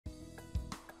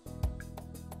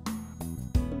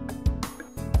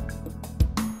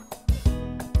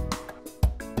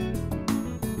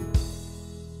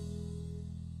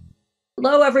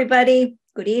Hello, everybody.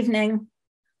 Good evening.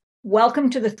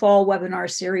 Welcome to the fall webinar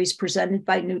series presented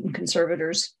by Newton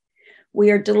Conservators.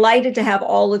 We are delighted to have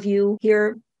all of you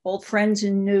here, old friends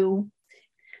and new.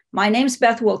 My name's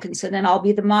Beth Wilkinson, and I'll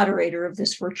be the moderator of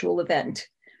this virtual event.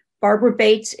 Barbara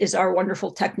Bates is our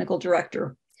wonderful technical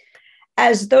director.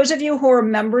 As those of you who are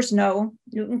members know,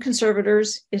 Newton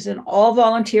Conservators is an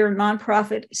all-volunteer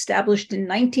nonprofit established in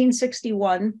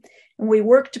 1961, and we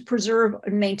work to preserve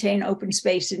and maintain open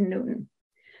space in Newton.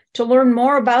 To learn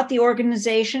more about the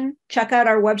organization, check out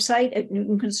our website at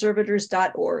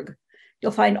newtonconservators.org.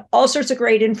 You'll find all sorts of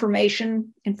great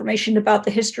information about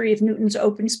the history of Newton's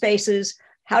open spaces,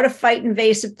 how to fight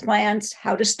invasive plants,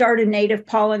 how to start a native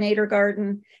pollinator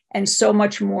garden, and so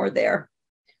much more there.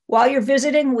 While you're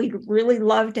visiting, we'd really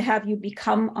love to have you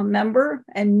become a member,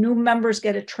 and new members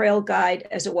get a trail guide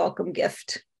as a welcome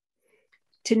gift.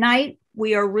 Tonight,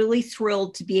 we are really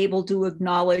thrilled to be able to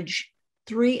acknowledge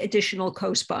 3 additional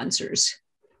co-sponsors.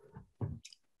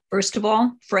 First of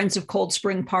all, Friends of Cold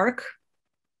Spring Park.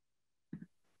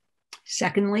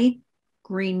 Secondly,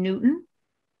 Green Newton.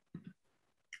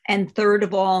 And third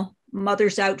of all,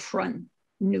 Mothers Out Front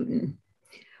Newton.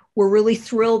 We're really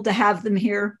thrilled to have them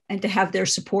here and to have their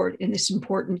support in this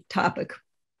important topic.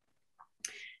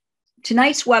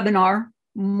 Tonight's webinar,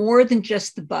 More Than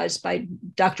Just the Buzz by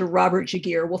Dr. Robert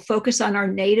Gegear, will focus on our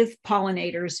native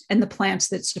pollinators and the plants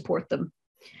that support them.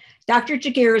 Dr.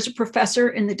 Gegear is a professor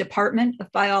in the Department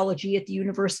of Biology at the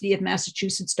University of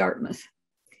Massachusetts Dartmouth.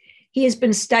 He has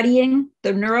been studying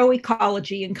the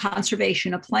neuroecology and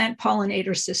conservation of plant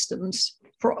pollinator systems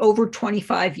for over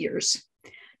 25 years.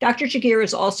 Dr. Gegear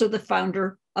is also the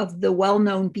founder of the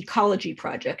well-known Beecology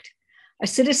Project, a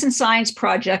citizen science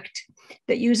project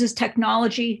that uses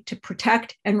technology to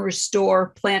protect and restore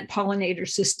plant pollinator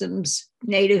systems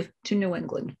native to New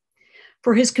England.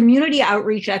 For his community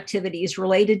outreach activities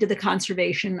related to the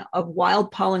conservation of wild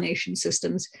pollination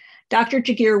systems, Dr.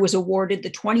 Gegear was awarded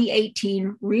the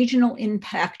 2018 Regional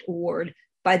Impact Award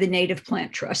by the Native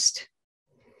Plant Trust.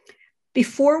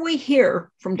 Before we hear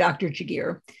from Dr.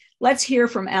 Gegear, let's hear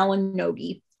from Alan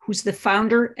Nogi, who's the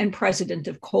founder and president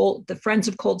of the Friends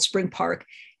of Cold Spring Park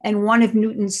and one of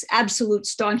Newton's absolute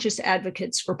staunchest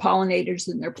advocates for pollinators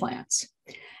and their plants.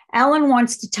 Alan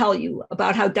wants to tell you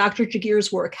about how Dr. Gegear's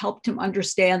work helped him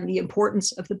understand the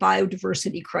importance of the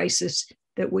biodiversity crisis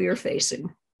that we are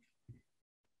facing.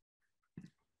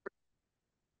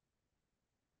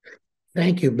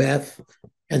 Thank you, Beth,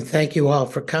 and thank you all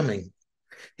for coming.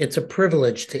 It's a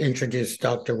privilege to introduce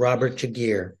Dr. Robert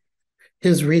Gegear.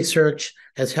 His research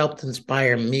has helped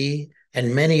inspire me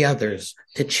and many others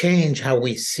to change how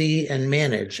we see and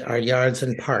manage our yards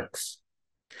and parks.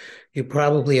 You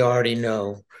probably already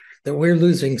know that we're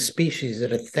losing species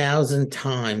at 1,000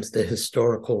 times the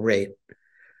historical rate,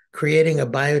 creating a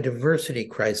biodiversity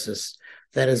crisis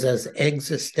that is as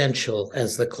existential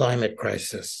as the climate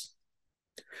crisis.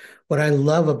 What I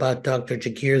love about Dr.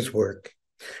 Gegear's work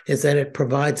is that it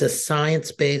provides a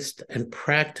science-based and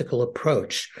practical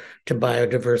approach to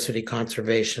biodiversity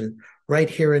conservation right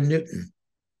here in Newton.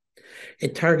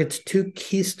 It targets 2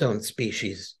 keystone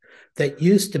species that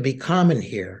used to be common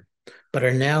here, but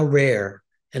are now rare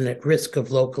and at risk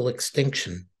of local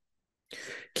extinction.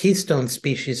 Keystone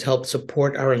species help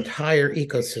support our entire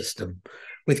ecosystem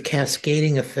with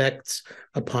cascading effects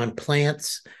upon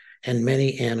plants and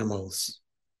many animals.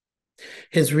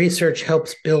 His research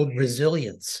helps build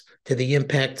resilience to the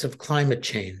impacts of climate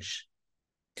change.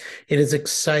 It has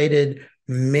excited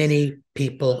many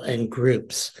people and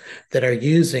groups that are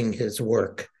using his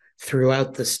work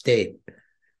throughout the state,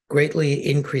 greatly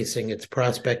increasing its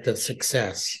prospect of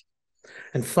success.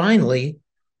 And finally,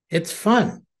 it's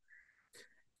fun,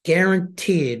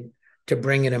 guaranteed to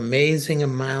bring an amazing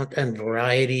amount and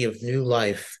variety of new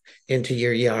life into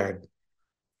your yard.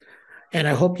 And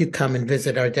I hope you come and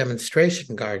visit our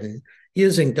demonstration garden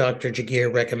using Dr.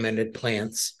 Gegear recommended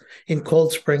plants in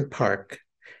Cold Spring Park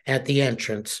at the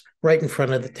entrance right in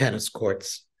front of the tennis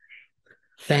courts.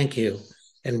 Thank you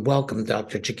and welcome,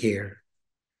 Dr. Gegear.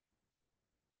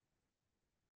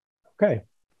 Okay.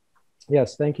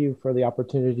 Yes, thank you for the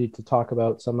opportunity to talk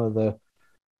about some of the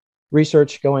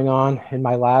research going on in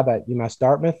my lab at UMass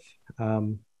Dartmouth.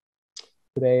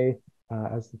 Today,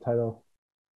 as the title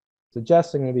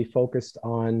suggests, I'm going to be focused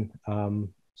on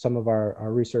some of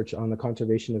our research on the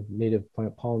conservation of native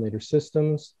plant pollinator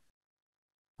systems.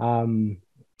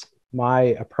 My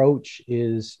approach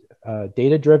is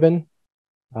data-driven.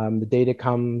 The data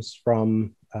comes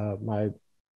from my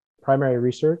primary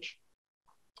research,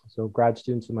 so grad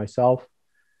students and myself.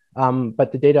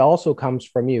 But the data also comes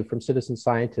from you, from citizen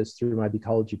scientists through my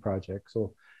Beecology project.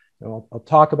 So I'll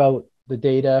talk about the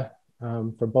data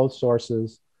from both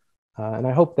sources. And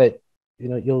I hope that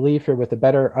you'll leave here with a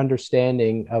better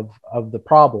understanding of the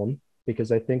problem,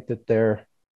 because I think that there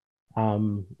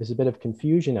is a bit of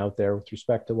confusion out there with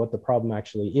respect to what the problem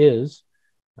actually is.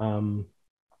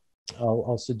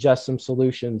 I'll suggest some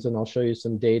solutions, and I'll show you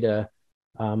some data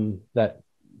that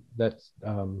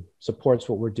supports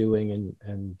what we're doing,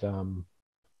 and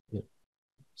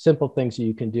simple things that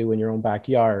you can do in your own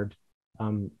backyard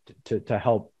to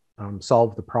help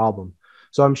solve the problem.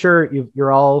 So I'm sure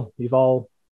you've all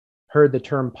heard the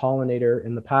term pollinator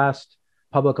in the past.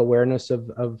 Public awareness of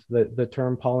the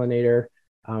term pollinator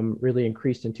really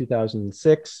increased in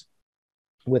 2006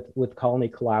 with colony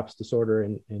collapse disorder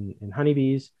in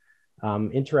honeybees.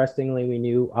 Interestingly, we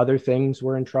knew other things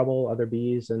were in trouble, other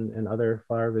bees and other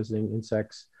flower visiting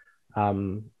insects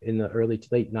in the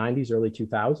late 90s, early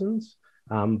 2000s.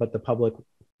 But the public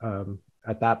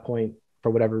at that point, for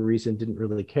whatever reason, didn't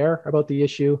really care about the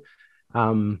issue.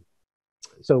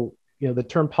 So, the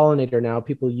term pollinator now,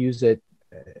 people use it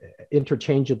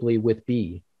interchangeably with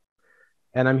bee.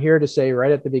 And I'm here to say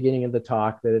right at the beginning of the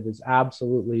talk that it is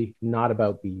absolutely not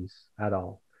about bees at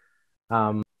all.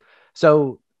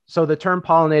 So the term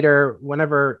pollinator,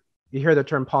 whenever you hear the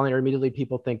term pollinator, immediately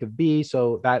people think of bees.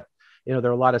 So that, there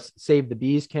are a lot of Save the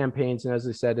Bees campaigns. And as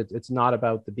I said, it's not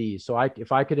about the bees. So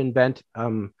if I could invent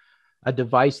a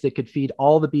device that could feed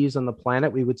all the bees on the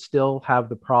planet, we would still have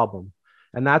the problem.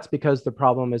 And that's because the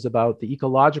problem is about the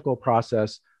ecological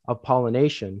process of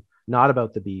pollination, not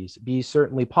about the bees. Bees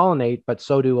certainly pollinate, but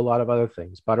so do a lot of other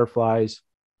things, butterflies,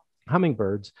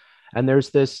 hummingbirds. And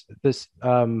there's this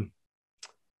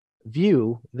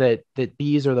view that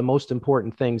bees are the most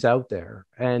important things out there.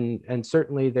 And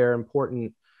certainly they're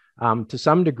important to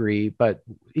some degree, but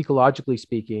ecologically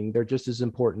speaking, they're just as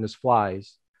important as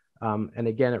flies. And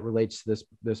again, it relates to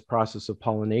this process of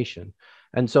pollination.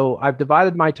 And so I've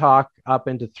divided my talk up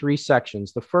into 3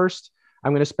 sections. The first,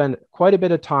 I'm going to spend quite a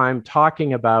bit of time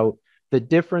talking about the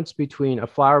difference between a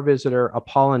flower visitor, a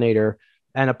pollinator,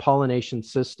 and a pollination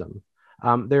system.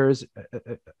 There is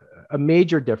a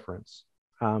major difference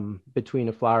between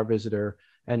a flower visitor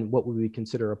and what would we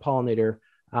consider a pollinator.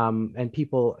 And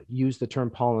people use the term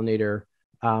pollinator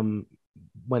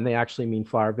when they actually mean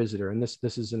flower visitor. And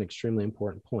this is an extremely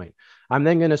important point. I'm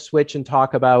then going to switch and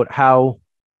talk about how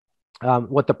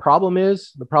what the problem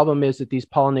is. The problem is that these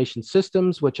pollination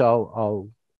systems, which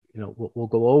we'll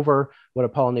go over what a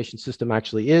pollination system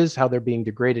actually is, how they're being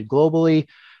degraded globally,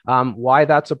 why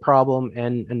that's a problem,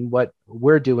 and what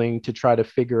we're doing to try to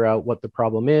figure out what the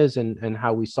problem is and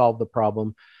how we solve the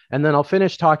problem. And then I'll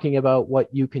finish talking about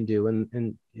what you can do.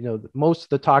 And most of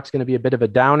the talk's going to be a bit of a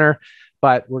downer,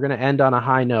 but we're going to end on a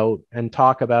high note and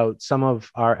talk about some of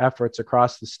our efforts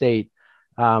across the state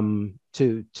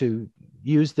to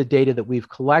use the data that we've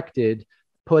collected,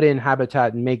 put in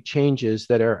habitat, and make changes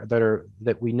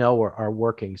that we know are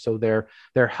working. So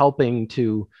they're helping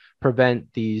to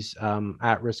prevent these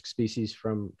at-risk species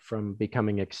from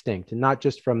becoming extinct, and not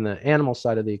just from the animal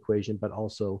side of the equation, but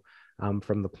also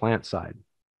from the plant side.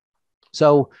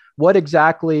 So what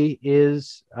exactly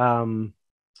is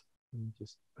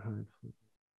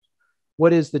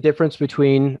what is the difference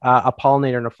between a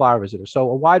pollinator and a flower visitor?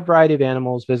 So a wide variety of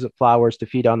animals visit flowers to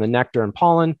feed on the nectar and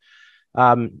pollen.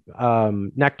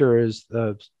 Nectar is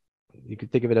you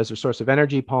could think of it as a source of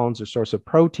energy. Pollen's a source of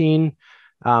protein.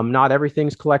 Not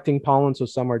everything's collecting pollen, so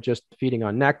some are just feeding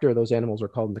on nectar. Those animals are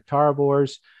called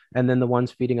nectarivores. And then the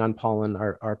ones feeding on pollen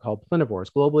are called plenivores.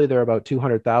 Globally, there are about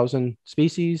 200,000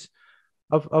 species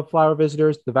of flower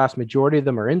visitors. The vast majority of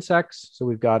them are insects. So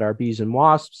we've got our bees and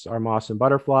wasps, our moths and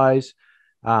butterflies,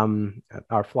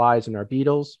 our flies and our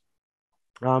beetles.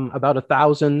 About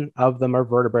 1,000 of them are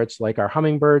vertebrates, like our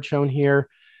hummingbird shown here.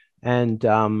 And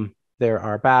there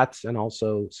are bats and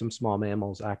also some small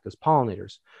mammals act as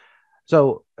pollinators.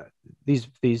 So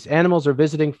these animals are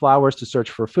visiting flowers to search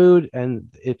for food. And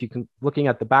if you can, looking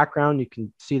at the background, you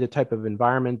can see the type of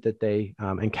environment that they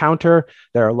encounter.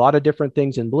 There are a lot of different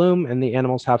things in bloom, and the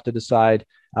animals have to decide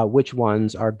which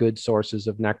ones are good sources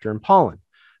of nectar and pollen.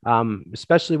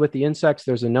 Especially with the insects,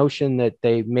 there's a notion that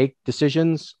they make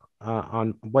decisions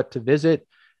on what to visit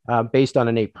based on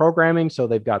innate programming. So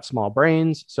they've got small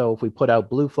brains. So if we put out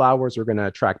blue flowers, we're going to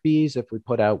attract bees. If we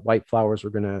put out white flowers,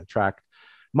 we're going to attract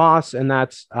moths, and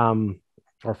that's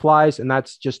or flies, and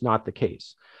that's just not the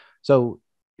case. So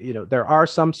there are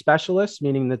some specialists,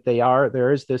 meaning that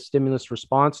there is this stimulus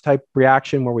response type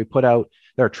reaction where we put out,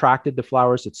 they're attracted to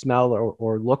flowers that smell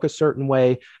or look a certain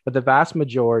way, but the vast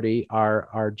majority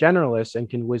are generalists and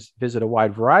can visit a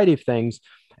wide variety of things.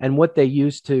 And what they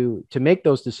use to make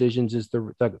those decisions is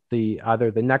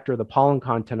either the nectar or the pollen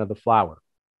content of the flower.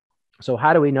 So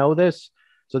how do we know this?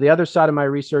 So the other side of my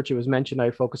research, it was mentioned,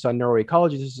 I focus on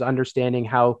neuroecology. This is understanding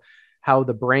how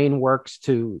the brain works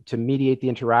to mediate the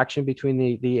interaction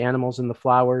between the animals and the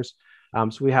flowers.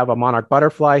 So we have a monarch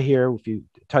butterfly here. If you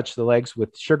touch the legs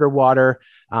with sugar water,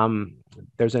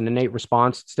 there's an innate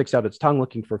response. It sticks out its tongue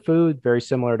looking for food, very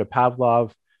similar to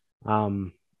Pavlov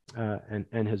and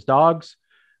his dogs.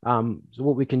 So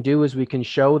what we can do is we can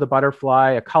show the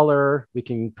butterfly a color. We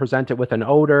can present it with an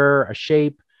odor, a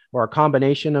shape, or a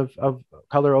combination of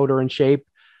color, odor, and shape.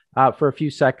 For a few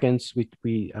seconds,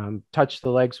 we touch the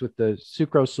legs with the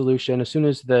sucrose solution. As soon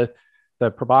as the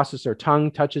proboscis or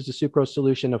tongue touches the sucrose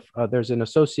solution, there's an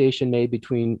association made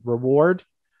between reward.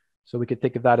 So we could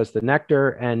think of that as the nectar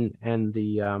and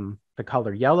the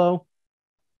color yellow.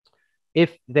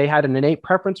 If they had an innate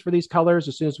preference for these colors,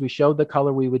 as soon as we showed the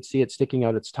color, we would see it sticking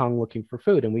out its tongue looking for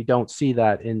food. And we don't see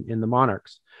that in the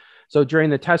monarchs. So during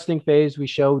the testing phase, we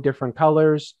show different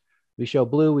colors. We show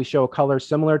blue, we show a color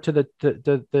similar to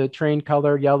the trained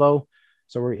color, yellow.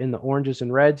 So we're in the oranges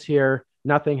and reds here,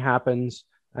 nothing happens.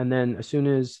 And then as soon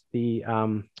as the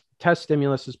test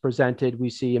stimulus is presented, we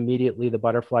see immediately the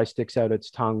butterfly sticks out its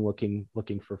tongue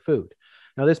looking for food.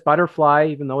 Now this butterfly,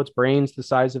 even though its brain's the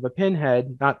size of a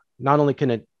pinhead, not only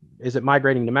is it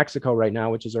migrating to Mexico right now,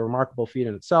 which is a remarkable feat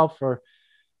in itself for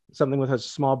something with a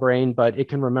small brain, but it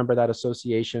can remember that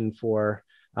association for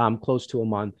close to a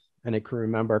month. And it can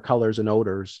remember colors and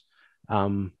odors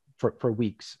for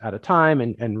weeks at a time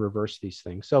and reverse these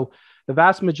things. So the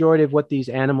vast majority of what these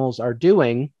animals are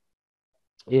doing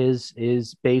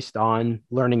is based on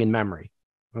learning and memory.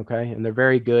 Okay. And they're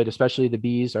very good, especially the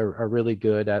bees are really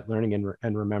good at learning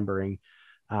and remembering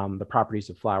the properties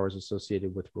of flowers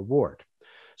associated with reward.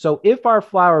 So if our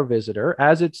flower visitor,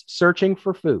 as it's searching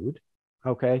for food,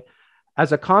 okay,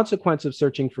 as a consequence of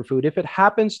searching for food, if it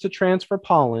happens to transfer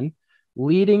pollen,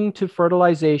 leading to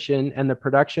fertilization and the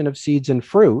production of seeds and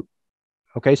fruit.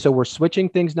 Okay, so we're switching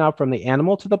things now from the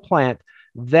animal to the plant.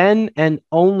 Then and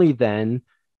only then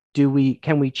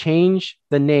can we change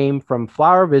the name from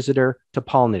flower visitor to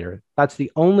pollinator. That's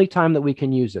the only time that we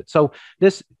can use it. So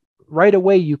this right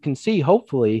away, you can see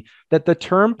hopefully that the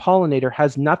term pollinator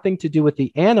has nothing to do with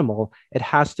the animal. It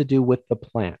has to do with the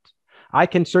plant. I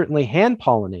can certainly hand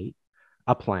pollinate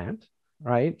a plant,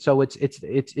 right? So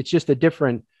it's just a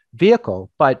different vehicle,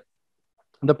 but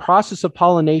the process of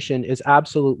pollination is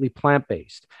absolutely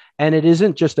plant-based. And it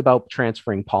isn't just about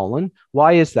transferring pollen.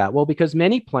 Why is that? Well, because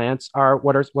many plants are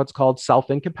what's called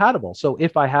self-incompatible. So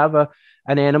if I have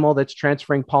an animal that's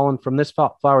transferring pollen from this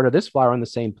flower to this flower on the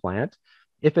same plant,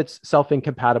 if it's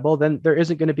self-incompatible, then there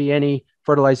isn't going to be any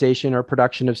fertilization or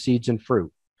production of seeds and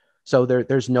fruit. So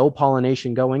there's no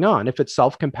pollination going on. If it's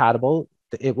self-compatible,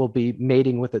 it will be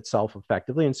mating with itself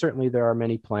effectively. And certainly there are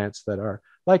many plants that are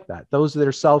like that. Those that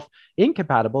are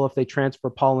self-incompatible, if they transfer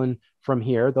pollen from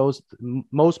here,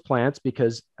 most plants,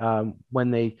 because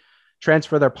when they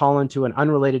transfer their pollen to an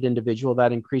unrelated individual,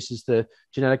 that increases the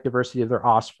genetic diversity of their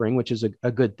offspring, which is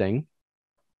a good thing.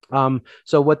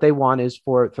 So what they want is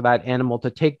for that animal to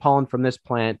take pollen from this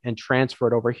plant and transfer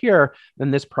it over here.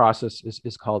 And this process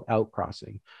is called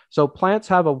outcrossing. So plants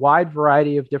have a wide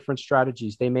variety of different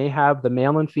strategies. They may have the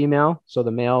male and female. So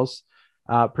the male's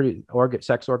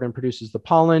sex organ produces the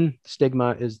pollen.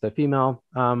 Stigma is the female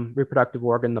reproductive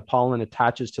organ. The pollen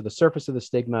attaches to the surface of the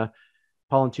stigma.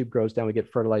 Pollen tube grows down. We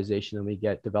get fertilization and we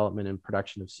get development and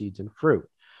production of seeds and fruit.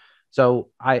 So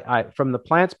from the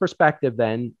plant's perspective,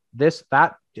 then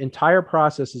that entire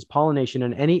process is pollination,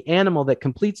 and any animal that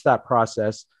completes that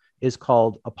process is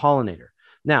called a pollinator.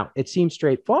 Now, it seems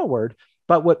straightforward,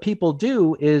 but what people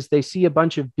do is they see a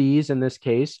bunch of bees, in this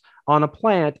case, on a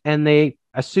plant, and they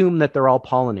assume that they're all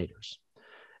pollinators.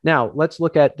 Now, let's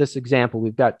look at this example.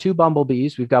 We've got two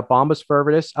bumblebees. We've got Bombus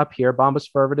fervidus up here, Bombus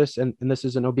fervidus, and this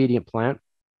is an obedient plant.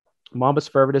 Bombus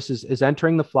fervidus is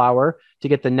entering the flower to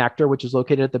get the nectar, which is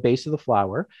located at the base of the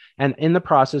flower. And in the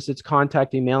process, it's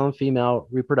contacting male and female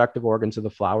reproductive organs of the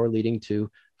flower, leading to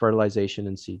fertilization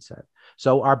and seed set.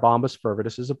 So our Bombus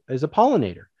fervidus is a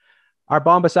pollinator. Our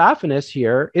Bombus affinis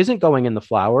here isn't going in the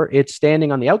flower. It's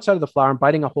standing on the outside of the flower and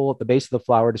biting a hole at the base of the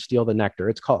flower to steal the nectar.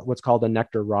 It's what's called a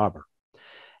nectar robber.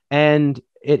 And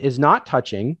it is not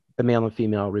touching the male and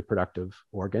female reproductive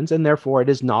organs, and therefore it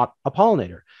is not a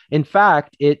pollinator. In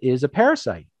fact, it is a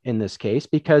parasite in this case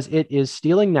because it is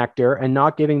stealing nectar and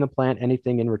not giving the plant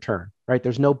anything in return, right?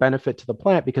 There's no benefit to the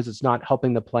plant because it's not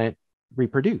helping the plant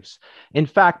reproduce. In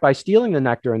fact, by stealing the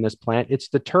nectar in this plant, it's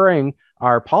deterring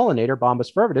our pollinator,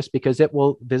 Bombus fervidus, because it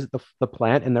will visit the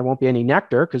plant and there won't be any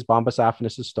nectar because Bombus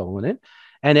affinis has stolen it,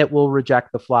 and it will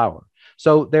reject the flower.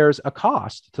 So there's a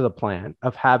cost to the plant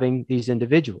of having these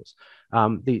individuals.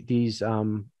 these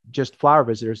just flower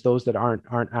visitors, those that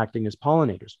aren't acting as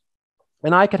pollinators.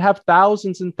 And I could have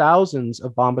thousands and thousands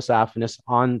of Bombus affinis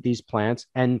on these plants.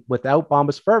 And without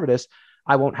Bombus fervidus,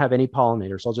 I won't have any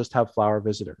pollinators. I'll just have flower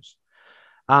visitors.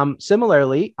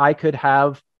 Similarly, I could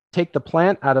take the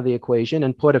plant out of the equation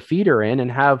and put a feeder in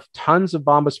and have tons of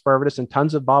Bombus fervidus and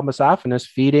tons of Bombus affinis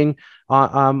feeding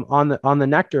on the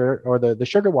nectar or the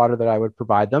sugar water that I would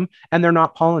provide them. And they're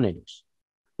not pollinators.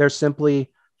 They're simply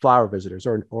flower visitors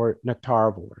or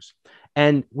nectarovores.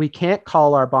 And we can't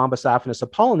call our Bombus affinis a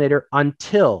pollinator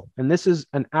until, and this is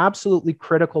an absolutely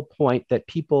critical point that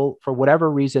people, for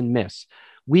whatever reason, miss.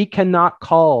 We cannot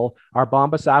call our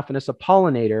Bombus affinis a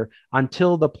pollinator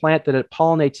until the plant that it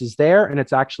pollinates is there and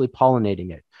it's actually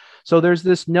pollinating it. So there's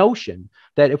this notion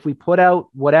that if we put out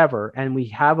whatever and we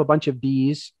have a bunch of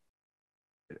bees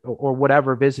or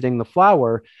whatever visiting the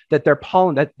flower, that they're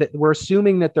that we're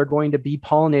assuming that they're going to be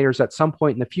pollinators at some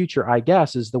point in the future, I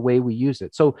guess, is the way we use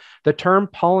it. So the term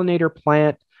pollinator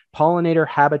plant, pollinator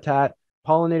habitat,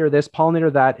 pollinator this,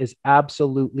 pollinator that is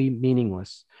absolutely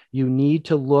meaningless. You need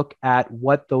to look at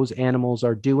what those animals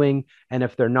are doing. And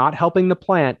if they're not helping the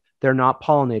plant, they're not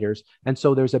pollinators. And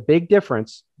so there's a big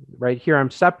difference right here.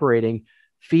 I'm separating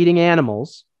feeding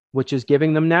animals, which is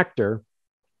giving them nectar,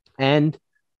 and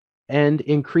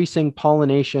increasing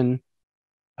pollination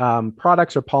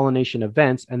products or pollination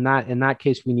events. And that in that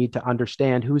case, we need to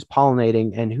understand who's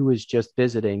pollinating and who is just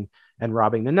visiting and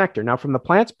robbing the nectar. Now, from the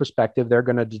plant's perspective, they're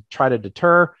going to try to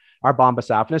deter our Bombus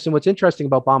affinis. And what's interesting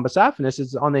about Bombus affinis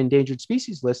is on the endangered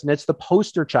species list, and it's the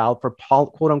poster child for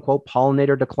quote unquote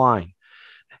pollinator decline.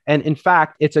 And in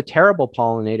fact, it's a terrible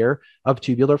pollinator of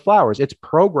tubular flowers. It's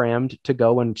programmed to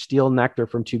go and steal nectar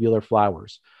from tubular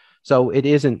flowers. So it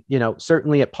isn't,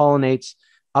 certainly it pollinates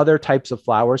other types of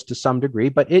flowers to some degree,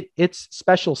 but its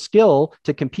special skill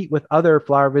to compete with other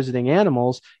flower visiting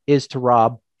animals is to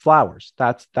rob flowers.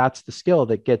 That's the skill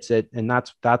that gets it. And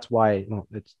that's why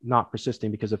it's not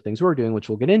persisting because of things we're doing, which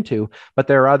we'll get into. But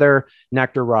there are other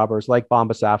nectar robbers like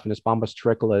Bombus affinis, Bombus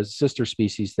terricola, sister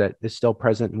species that is still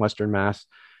present in Western Mass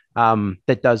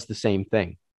that does the same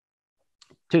thing.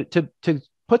 To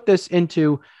put this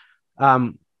into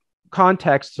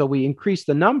context, so we increase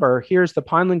the number. Here's the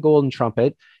pineland golden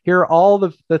trumpet. Here are all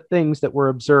the things that were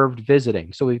observed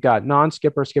visiting. So we've got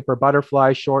non-skipper, skipper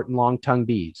butterflies, short and long tongue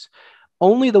bees.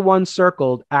 Only the ones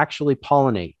circled actually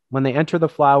pollinate. When they enter the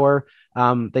flower,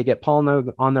 they get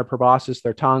pollen on their proboscis,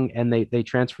 their tongue, and they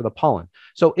transfer the pollen.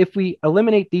 So if we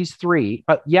eliminate these three,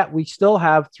 but yet we still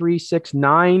have 3, 6,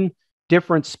 9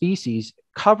 different species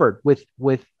covered with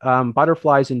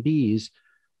butterflies and bees,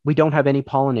 we don't have any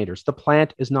pollinators. The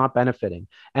plant is not benefiting.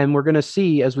 And we're going to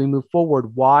see as we move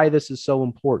forward why this is so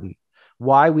important,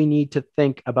 why we need to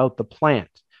think about the plant.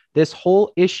 This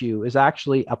whole issue is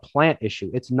actually a plant issue.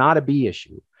 It's not a bee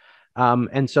issue.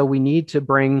 And so we need to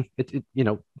bring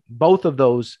both of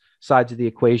those sides of the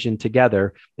equation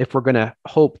together if we're going to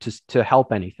hope to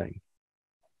help anything.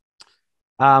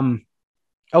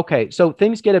 Okay, so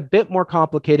things get a bit more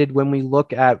complicated when we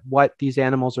look at what these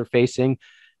animals are facing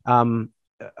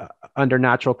under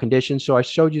natural conditions. So I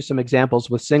showed you some examples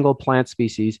with single plant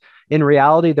species. In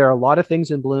reality, there are a lot of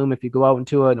things in bloom. If you go out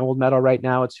into an old meadow right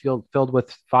now, it's filled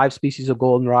with 5 species of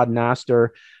goldenrod and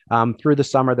aster. Through the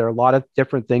summer, there are a lot of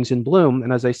different things in bloom.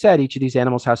 And as I said, each of these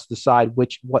animals has to decide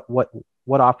what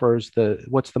offers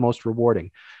what's the most rewarding.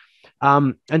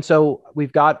 And so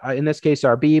we've got, in this case,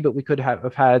 our bee, but we could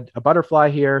have had a butterfly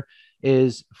here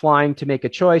is flying to make a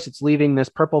choice. It's leaving this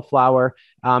purple flower.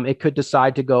 It could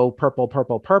decide to go purple,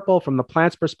 purple, purple. From the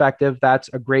plant's perspective, that's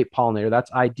a great pollinator.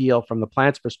 That's ideal from the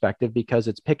plant's perspective because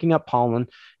it's picking up pollen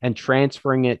and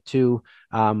transferring it to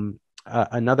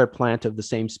another plant of the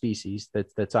same species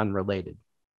that's unrelated.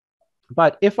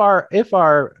 But if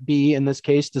our bee, in this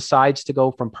case, decides to go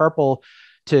from purple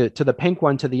to the pink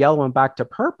one to the yellow and back to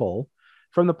purple,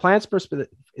 from the plant's perspective,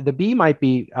 the bee might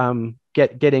be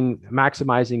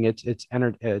maximizing its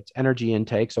energy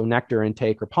intake, so nectar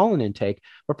intake or pollen intake.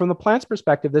 But from the plant's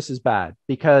perspective, this is bad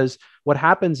because what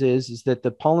happens is that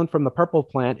the pollen from the purple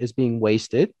plant is being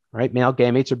wasted, right? Male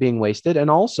gametes are being wasted. And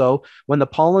also when the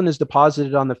pollen is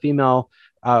deposited on the female,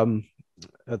 the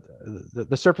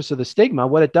surface of the stigma,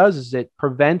 what it does is it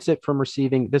prevents it from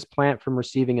this plant from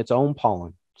receiving its own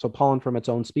pollen. So pollen from its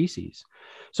own species.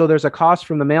 So there's a cost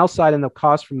from the male side and the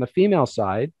cost from the female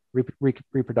side,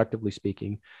 reproductively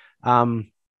speaking, to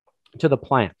the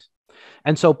plant.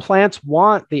 And so plants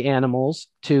want the animals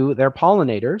to their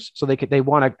pollinators. So they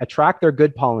want to attract their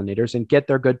good pollinators and get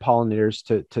their good pollinators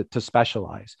to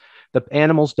specialize. The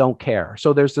animals don't care.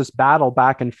 So there's this battle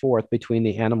back and forth between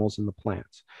the animals and the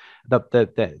plants.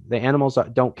 The animals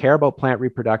don't care about plant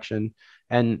reproduction,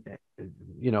 and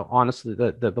honestly,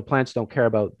 the plants don't care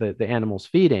about the animals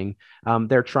feeding.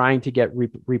 They're trying to get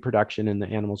reproduction, and the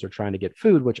animals are trying to get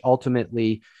food, which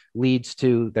ultimately leads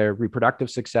to their reproductive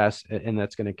success, and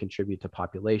that's going to contribute to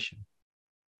population.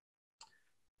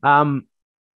 And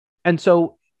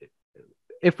so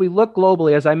if we look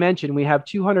globally, as I mentioned, we have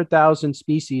 200,000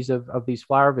 species of these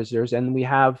flower visitors, and we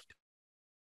have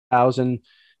 1,000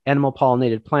 animal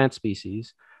pollinated plant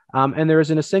species. And there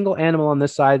isn't a single animal on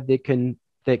this side that can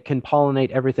pollinate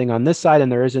everything on this side,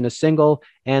 and there isn't a single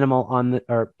animal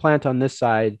or plant on this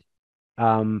side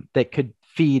that could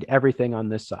feed everything on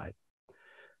this side.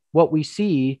 What we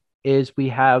see is we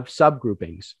have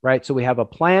subgroupings, right? So we have a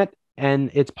plant,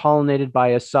 and it's pollinated by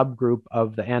a subgroup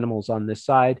of the animals on this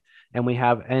side, and we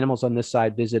have animals on this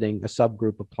side visiting a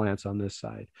subgroup of plants on this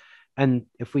side. And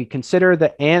if we consider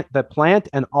the plant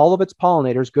and all of its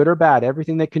pollinators, good or bad,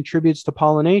 everything that contributes to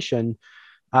pollination,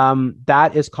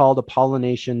 that is called a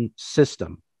pollination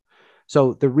system.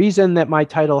 So the reason that my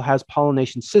title has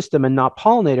pollination system and not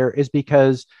pollinator is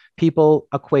because people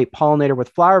equate pollinator with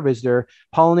flower visitor.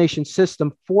 Pollination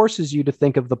system forces you to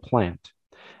think of the plant.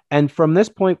 And from this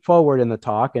point forward in the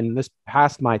talk, and this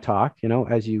past my talk,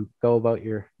 as you go about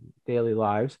your daily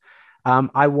lives,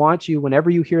 I want you, whenever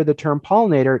you hear the term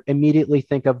pollinator, immediately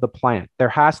think of the plant. There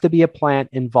has to be a plant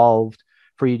involved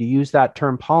for you to use that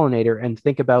term pollinator and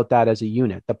think about that as a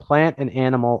unit. The plant and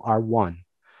animal are one.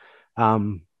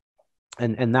 And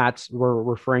we're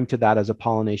referring to that as a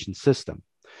pollination system.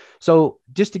 So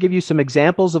just to give you some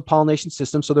examples of pollination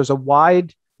systems, so there's a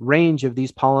wide range of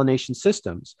these pollination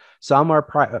systems. Some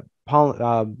are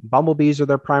bumblebees are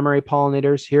their primary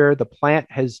pollinators. Here, the plant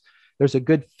there's a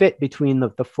good fit between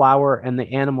the flower and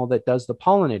the animal that does the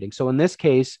pollinating. So in this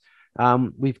case,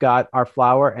 we've got our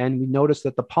flower, and we notice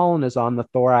that the pollen is on the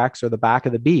thorax or the back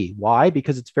of the bee. Why?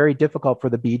 Because it's very difficult for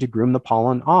the bee to groom the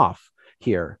pollen off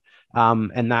here.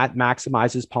 And that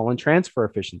maximizes pollen transfer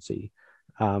efficiency,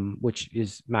 which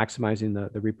is maximizing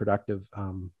the reproductive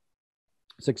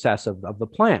success of the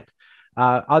plant.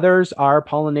 Others are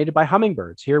pollinated by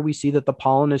hummingbirds. Here we see that the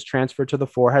pollen is transferred to the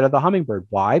forehead of the hummingbird.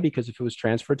 Why? Because if it was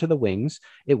transferred to the wings,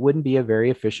 it wouldn't be a very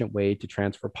efficient way to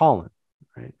transfer pollen,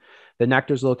 right? The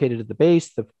nectar is located at the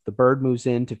base. The bird moves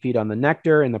in to feed on the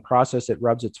nectar. In the process, it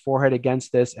rubs its forehead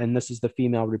against this, and this is the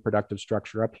female reproductive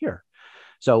structure up here.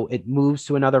 So it moves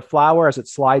to another flower. As it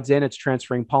slides in, it's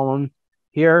transferring pollen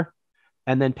here,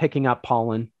 and then picking up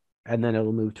pollen, and then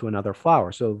it'll move to another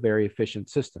flower. So a very efficient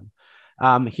system.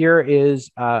 Here is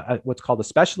what's called a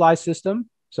specialized system.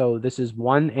 So this is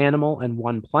one animal and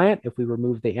one plant. If we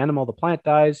remove the animal, the plant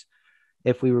dies.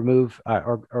 If we remove,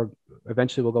 or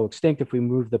eventually will go extinct. If we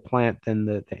remove the plant, then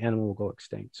the animal will go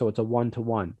extinct. So it's a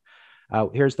one-to-one.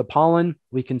 Here's the pollen.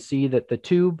 We can see that the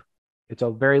tube, it's a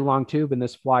very long tube, and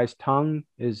this fly's tongue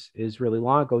is really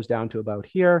long. It goes down to about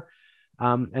here.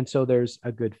 And so there's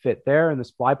a good fit there in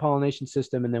this fly pollination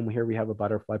system. And then here we have a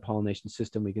butterfly pollination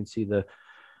system. We can see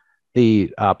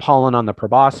the pollen on the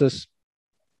proboscis.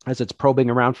 As it's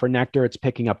probing around for nectar, it's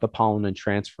picking up the pollen and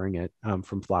transferring it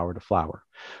from flower to flower.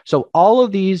 So all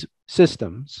of these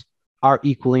systems are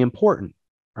equally important,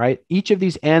 right? Each of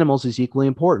these animals is equally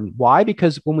important. Why?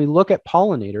 Because when we look at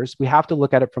pollinators, we have to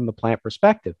look at it from the plant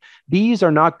perspective. Bees are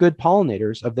not good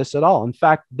pollinators of this at all. In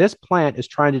fact, this plant is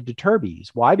trying to deter bees.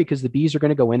 Why? Because the bees are going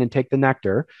to go in and take the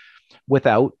nectar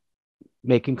without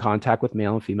making contact with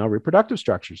male and female reproductive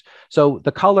structures. So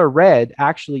the color red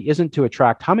actually isn't to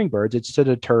attract hummingbirds, it's to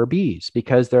deter bees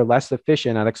because they're less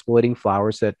efficient at exploiting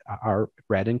flowers that are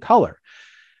red in color.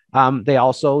 They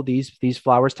also, these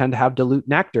flowers tend to have dilute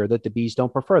nectar that the bees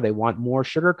don't prefer. They want more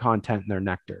sugar content in their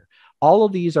nectar. All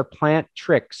of these are plant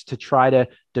tricks to try to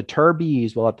deter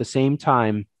bees while at the same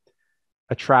time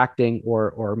attracting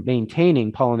or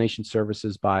maintaining pollination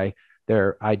services by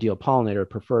their ideal pollinator,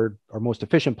 preferred or most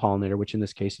efficient pollinator, which in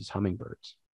this case is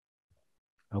hummingbirds.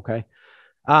 Okay.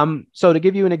 So to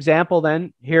give you an example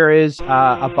then, here is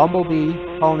a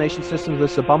bumblebee pollination system.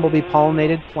 This is a bumblebee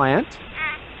pollinated plant.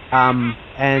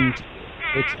 And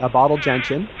it's a bottle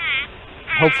gentian.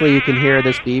 Hopefully you can hear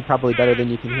this bee probably better than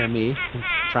you can hear me. I'm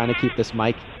trying to keep this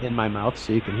mic in my mouth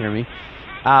so you can hear me.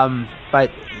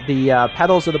 But the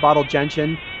petals of the bottle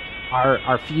gentian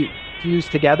are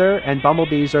fused together, and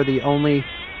bumblebees are the only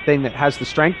thing that has the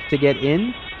strength to get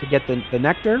in to get the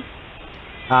nectar.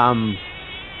 And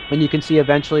you can see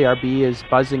eventually our bee is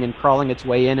buzzing and crawling its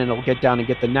way in, and it'll get down and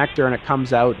get the nectar, and it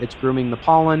comes out, it's grooming the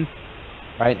pollen,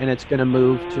 right? And it's going to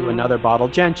move to another bottle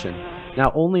gentian.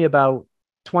 Now, only about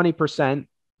 20%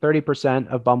 30%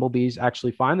 of bumblebees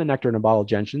actually find the nectar in a bottle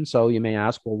gentian. So you may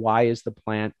ask, well, why is the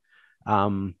plant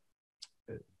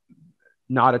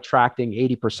not attracting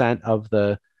 80% of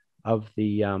the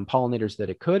pollinators that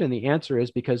it could? And the answer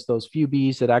is because those few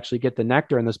bees that actually get the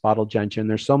nectar in this bottle gentian,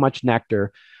 there's so much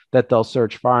nectar that they'll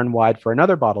search far and wide for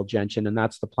another bottle gentian, and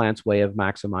that's the plant's way of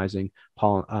maximizing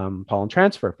pollen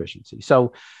transfer efficiency.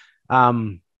 So,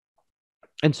 and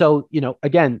so, you know,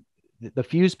 again, the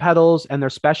fused petals and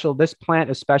this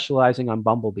plant is specializing on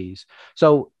bumblebees.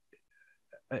 So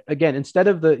again, instead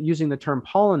of using the term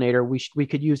pollinator, we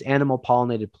could use animal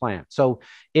pollinated plant. So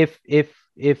if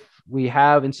we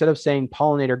have, instead of saying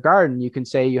pollinator garden, you can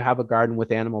say you have a garden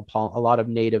with a lot of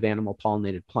native animal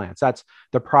pollinated plants. That's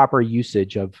the proper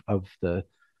usage of the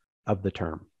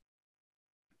term.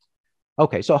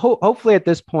 Okay, so hopefully at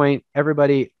this point,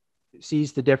 everybody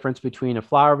sees the difference between a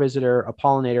flower visitor, a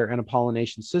pollinator, and a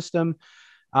pollination system.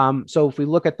 So if we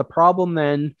look at the problem,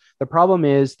 then the problem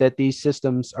is that these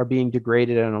systems are being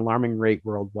degraded at an alarming rate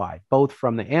worldwide, both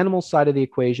from the animal side of the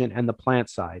equation and the plant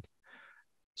side.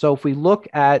 So if we look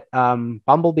at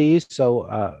bumblebees,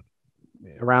 so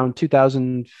around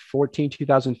 2014,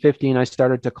 2015, I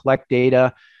started to collect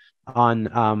data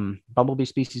on bumblebee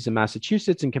species in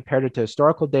Massachusetts and compared it to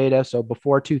historical data. So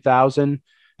before 2000,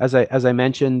 as I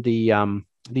mentioned,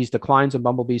 these declines in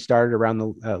bumblebees started around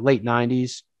the late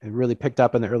 90s and really picked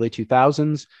up in the early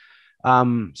 2000s.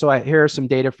 So here are some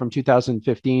data from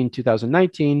 2015,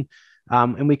 2019,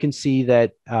 and we can see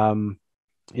that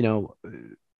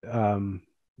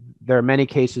there are many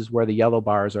cases where the yellow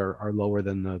bars are lower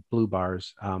than the blue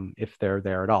bars if they're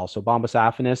there at all. So Bombus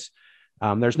affinis,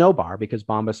 there's no bar because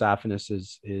Bombus affinis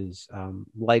is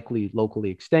likely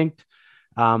locally extinct.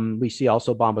 We see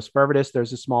also Bombus fervidus,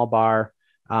 there's a small bar.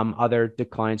 Other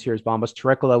declines here is Bombus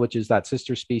terricola, which is that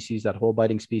sister species, that hole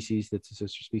biting species that's a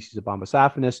sister species of Bombus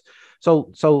affinis.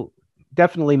 So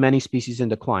definitely many species in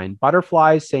decline.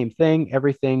 Butterflies, same thing.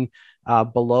 Everything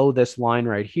below this line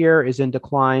right here is in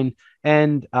decline.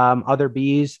 And other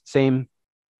bees, same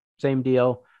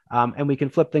deal. And we can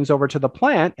flip things over to the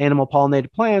plant, animal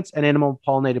pollinated plants, and animal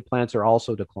pollinated plants are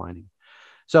also declining.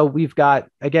 So we've got,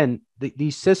 again,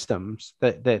 these systems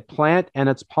that plant and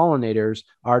its pollinators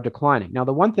are declining. Now,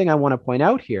 the one thing I want to point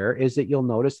out here is that you'll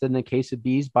notice that in the case of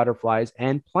bees, butterflies,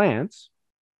 and plants,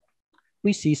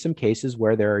 we see some cases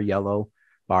where there are yellow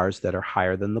bars that are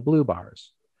higher than the blue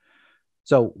bars.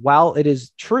 So while it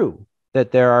is true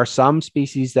that there are some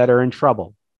species that are in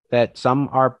trouble, that some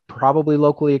are probably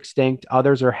locally extinct,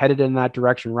 others are headed in that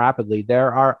direction rapidly,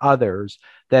 there are others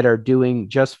that are doing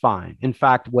just fine. In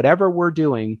fact, whatever we're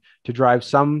doing to drive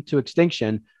some to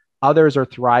extinction, others are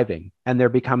thriving and they're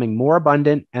becoming more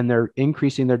abundant and they're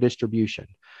increasing their distribution.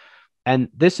 And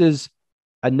this is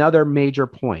another major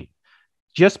point.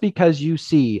 Just because you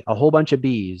see a whole bunch of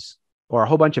bees or a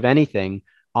whole bunch of anything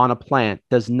on a plant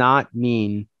does not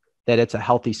mean that it's a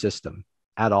healthy system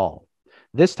at all.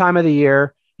 This time of the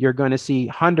year, you're going to see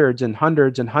hundreds and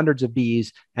hundreds and hundreds of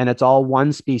bees, and it's all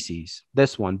one species.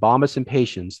 This one, Bombus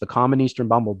impatiens, the common eastern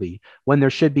bumblebee, when there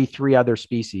should be 3 other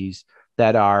species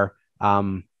that are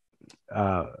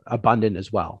abundant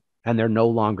as well, and they're no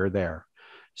longer there.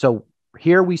 So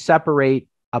here we separate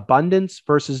abundance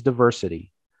versus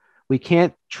diversity. We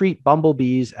can't treat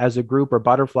bumblebees as a group or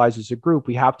butterflies as a group.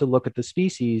 We have to look at the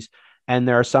species, and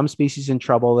there are some species in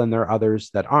trouble and there are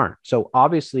others that aren't. So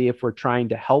obviously, if we're trying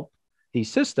to help these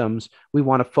systems, we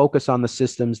want to focus on the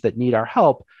systems that need our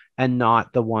help and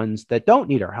not the ones that don't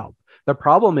need our help. The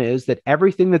problem is that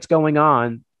everything that's going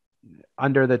on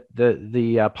under the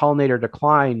pollinator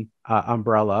decline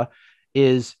umbrella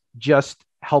is just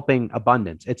helping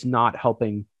abundance. It's not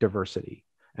helping diversity.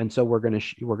 And so we're going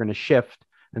to shift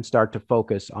and start to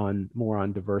focus more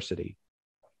on diversity.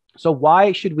 So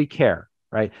why should we care,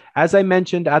 right? As I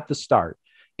mentioned at the start,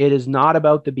 it is not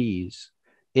about the bees.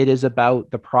 It is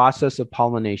about the process of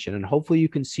pollination. And hopefully you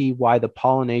can see why the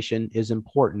pollination is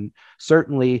important.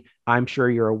 Certainly, I'm sure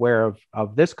you're aware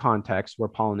of this context where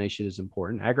pollination is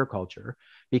important, agriculture,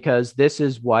 because this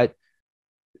is why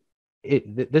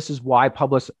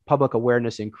public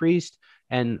awareness increased.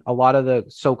 And a lot of the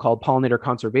so-called pollinator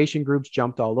conservation groups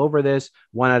jumped all over this.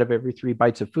 1 out of every 3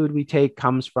 bites of food we take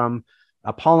comes from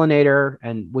a pollinator,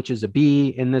 and which is a bee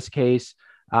in this case.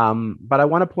 But I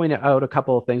want to point out a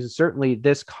couple of things. Certainly,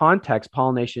 this context,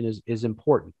 pollination, is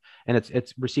important, and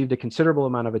it's received a considerable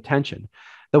amount of attention.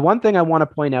 The one thing I want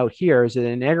to point out here is that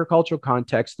in an agricultural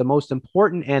context, the most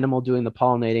important animal doing the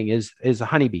pollinating is a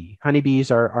honeybee. Honeybees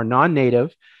are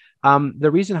non-native.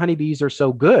 The reason honeybees are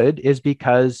so good is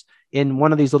because in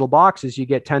one of these little boxes, you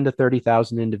get 10 to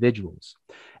 30,000 individuals.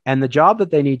 and the job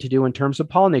that they need to do in terms of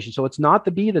pollination. So it's not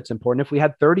the bee that's important. If we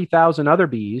had 30,000 other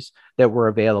bees that were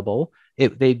available,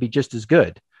 they'd be just as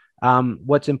good.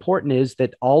 What's important is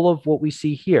that all of what we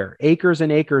see here, acres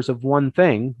and acres of one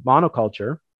thing,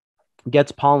 monoculture,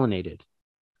 gets pollinated.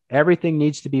 Everything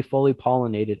needs to be fully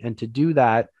pollinated. And to do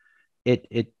that,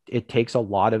 it takes a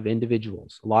lot of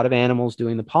individuals, a lot of animals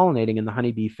doing the pollinating, and the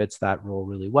honeybee fits that role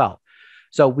really well.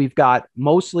 So we've got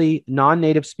mostly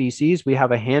non-native species. We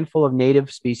have a handful of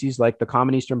native species like the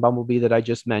common eastern bumblebee that I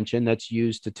just mentioned that's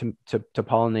used to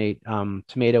pollinate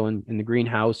tomato in the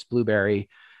greenhouse, blueberry,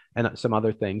 and some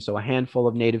other things. So a handful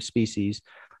of native species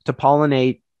to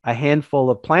pollinate a handful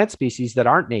of plant species that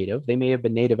aren't native. They may have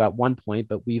been native at one point,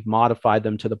 but we've modified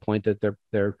them to the point that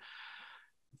they're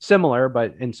similar,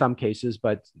 but in some cases,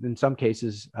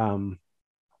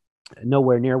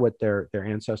 nowhere near what their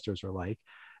ancestors are like.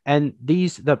 And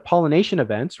the pollination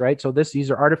events, right? So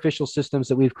these are artificial systems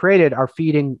that we've created are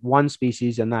feeding one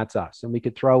species, and that's us. And we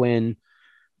could throw in,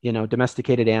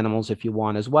 domesticated animals if you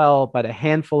want as well, but a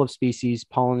handful of species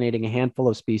pollinating a handful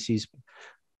of species,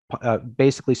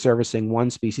 basically servicing one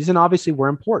species. And obviously we're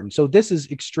important. So this is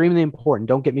extremely important.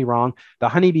 Don't get me wrong. The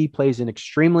honeybee plays an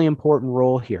extremely important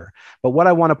role here. But what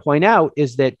I want to point out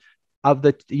is that of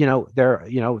the, there,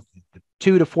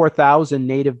 2,000 to 4,000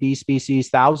 native bee species,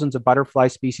 thousands of butterfly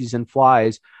species and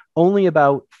flies, only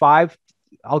about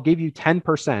I'll give you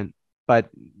 10%, but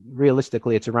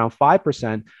realistically it's around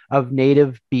 5% of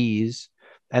native bees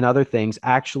and other things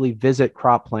actually visit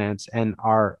crop plants and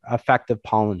are effective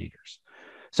pollinators.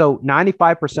 So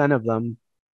 95% of them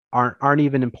aren't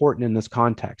even important in this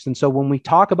context. And so when we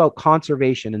talk about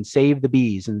conservation and save the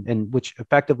bees, and which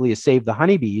effectively is save the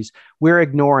honeybees, we're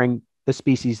ignoring the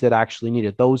species that actually need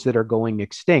it, those that are going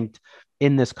extinct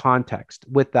in this context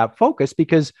with that focus.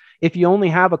 Because if you only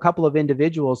have a couple of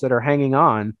individuals that are hanging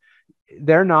on,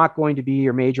 they're not going to be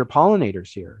your major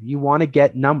pollinators here. You want to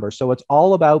get numbers. So it's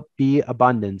all about bee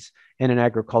abundance in an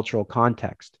agricultural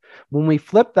context. When we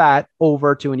flip that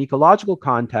over to an ecological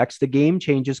context, the game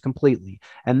changes completely.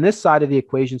 And this side of the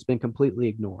equation has been completely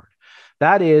ignored.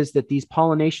 That is that these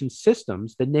pollination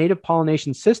systems, the native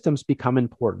pollination systems, become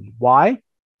important. Why?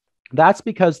 That's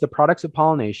because the products of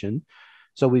pollination,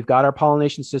 so we've got our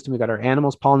pollination system, we've got our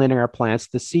animals pollinating our plants,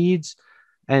 the seeds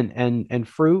and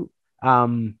fruit.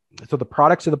 So the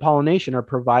products of the pollination are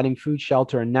providing food,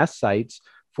 shelter, and nest sites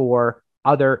for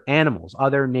other animals,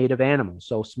 other native animals.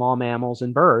 So small mammals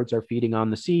and birds are feeding on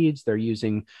the seeds. They're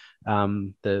using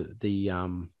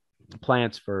the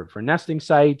plants for nesting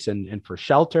sites and for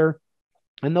shelter.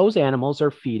 And those animals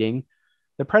are feeding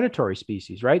the predatory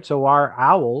species, right? So our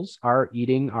owls are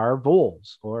eating our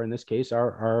voles, or in this case,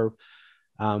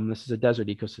 this is a desert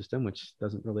ecosystem, which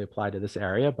doesn't really apply to this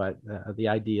area, but the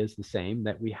idea is the same,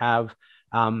 that we have,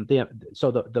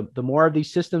 the more of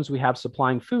these systems we have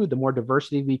supplying food, the more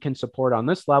diversity we can support on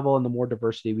this level, and the more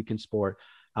diversity we can support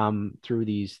through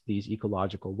these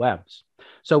ecological webs.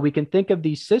 So we can think of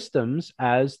these systems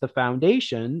as the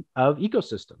foundation of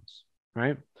ecosystems,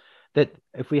 right? That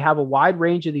if we have a wide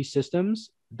range of these systems,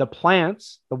 the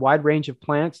wide range of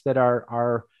plants that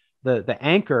are the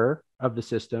anchor of the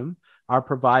system are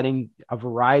providing a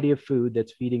variety of food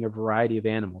that's feeding a variety of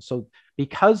animals. So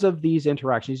because of these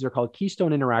interactions, these are called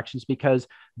keystone interactions, because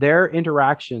their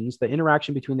interactions, the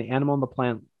interaction between the animal and the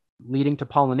plant leading to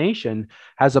pollination,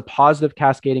 has a positive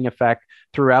cascading effect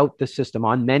throughout the system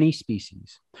on many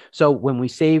species. So when we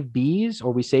save bees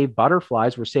or we save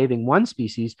butterflies, we're saving one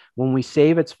species. When we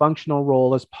save its functional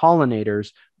role as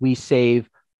pollinators, we save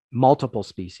multiple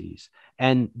species.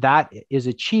 And that is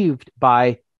achieved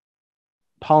by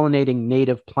pollinating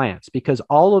native plants, because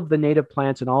all of the native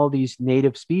plants and all of these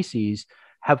native species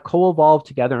have co-evolved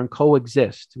together and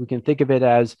coexist. We can think of it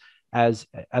as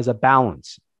a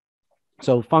balance.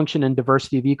 So function and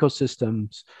diversity of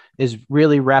ecosystems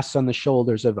really rests on the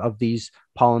shoulders of these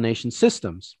pollination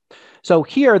systems. So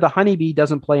here, the honeybee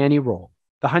doesn't play any role.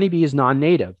 The honeybee is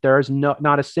non-native. There is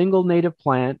not a single native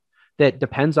plant that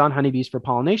depends on honeybees for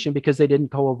pollination, because they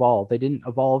didn't co-evolve. They didn't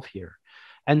evolve here.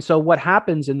 And so what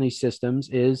happens in these systems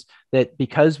is that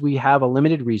because we have a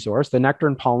limited resource, the nectar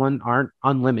and pollen aren't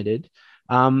unlimited.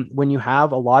 When you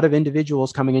have a lot of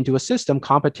individuals coming into a system,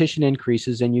 competition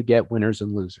increases and you get winners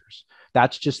and losers.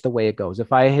 That's just the way it goes.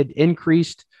 If I had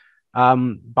increased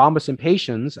Bombus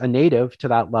impatiens, a native, to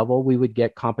that level, we would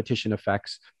get competition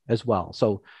effects as well.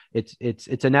 So it's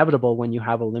inevitable when you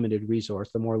have a limited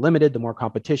resource. The more limited, the more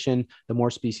competition, the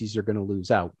more species are going to lose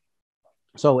out.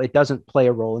 So it doesn't play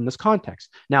a role in this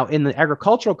context. Now, in the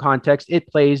agricultural context, it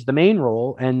plays the main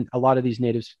role, and a lot of these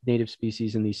native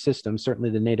species in these systems, certainly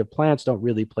the native plants, don't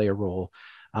really play a role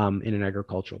in an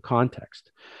agricultural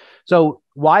context. So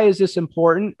why is this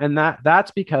important? And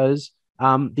that's because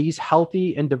these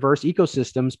healthy and diverse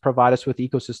ecosystems provide us with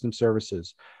ecosystem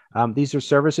services. These are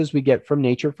services we get from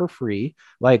nature for free,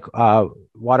 like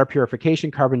water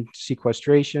purification, carbon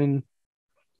sequestration,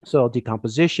 soil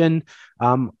decomposition.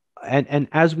 And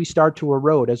as we start to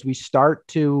erode, as we start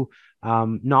to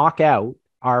knock out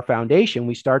our foundation,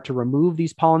 we start to remove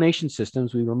these pollination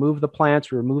systems, we remove the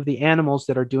plants, we remove the animals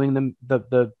that are doing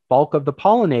the bulk of the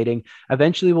pollinating.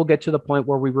 Eventually we'll get to the point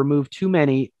where we remove too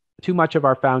much of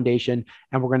our foundation,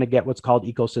 and we're going to get what's called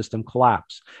ecosystem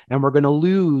collapse. And we're going to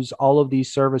lose all of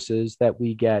these services that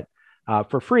we get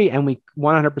for free and we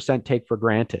 100% take for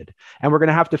granted. And we're going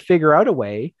to have to figure out a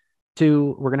way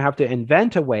we're going to have to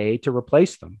invent a way to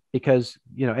replace them, because,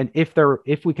 and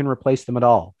if we can replace them at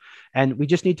all. And we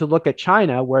just need to look at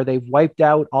China, where they've wiped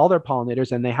out all their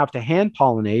pollinators and they have to hand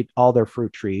pollinate all their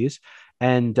fruit trees.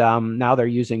 And now they're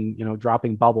using,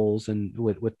 dropping bubbles and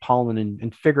with pollen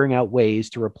and figuring out ways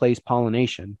to replace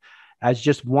pollination as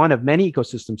just one of many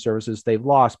ecosystem services they've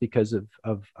lost because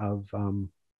of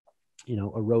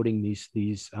eroding these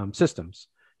systems,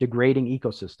 degrading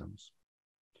ecosystems.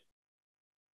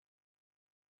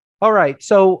 All right,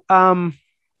 so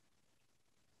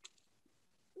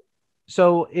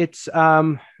it's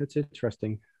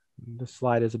interesting. This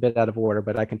slide is a bit out of order,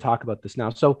 but I can talk about this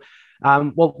now. So,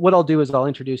 well, what I'll do is I'll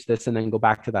introduce this and then go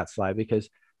back to that slide, because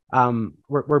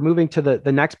we're moving to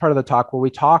the next part of the talk, where we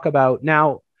talk about,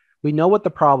 now we know what the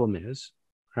problem is,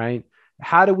 right?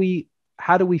 How do we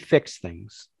fix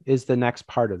things is the next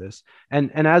part of this.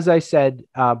 And as I said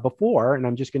before, and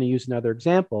I'm just going to use another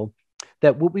example,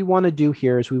 that what we want to do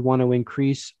here is we want to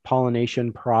increase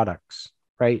pollination products,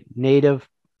 right?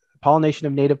 Pollination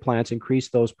of native plants, increase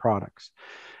those products.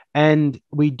 And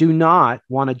we do not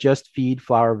want to just feed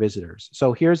flower visitors.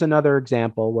 So here's another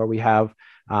example where we have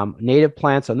native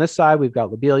plants on this side. We've got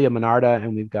Lobelia monarda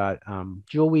and we've got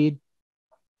jewelweed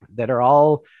that are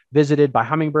all visited by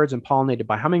hummingbirds and pollinated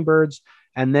by hummingbirds.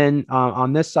 And then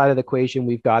on this side of the equation,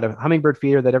 we've got a hummingbird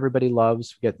feeder that everybody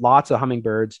loves. We get lots of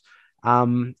hummingbirds.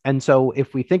 And so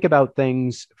if we think about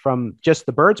things from just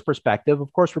the bird's perspective,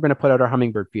 of course, we're going to put out our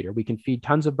hummingbird feeder. We can feed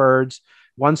tons of birds,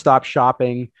 one-stop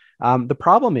shopping. The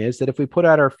problem is that if we put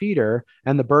out our feeder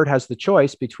and the bird has the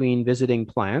choice between visiting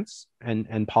plants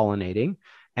and pollinating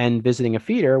and visiting a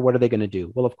feeder, what are they going to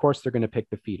do? Well, of course, they're going to pick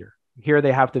the feeder. Here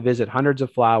they have to visit hundreds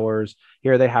of flowers.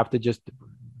 Here they have to just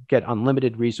get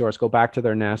unlimited resource, go back to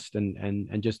their nest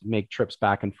and just make trips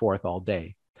back and forth all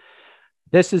day.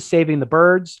 This is saving the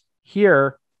birds.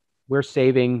 Here, we're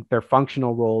saving their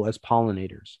functional role as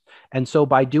pollinators. And so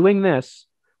by doing this,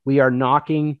 we are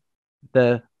knocking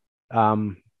we're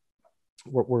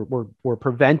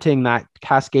preventing that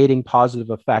cascading positive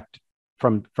effect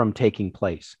from taking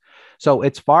place. So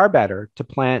it's far better to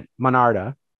plant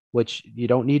monarda, which you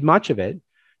don't need much of it,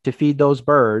 to feed those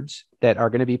birds that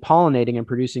are going to be pollinating and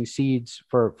producing seeds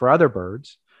for other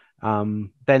birds,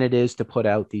 than it is to put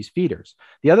out these feeders.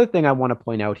 The other thing I want to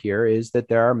point out here is that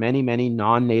there are many, many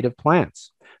non-native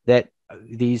plants that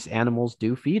these animals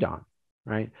do feed on,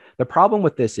 right? The problem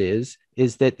with this is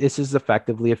that this is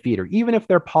effectively a feeder. Even if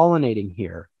they're pollinating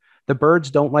here, the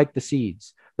birds don't like the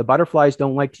seeds. The butterflies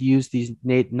don't like to use these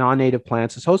non-native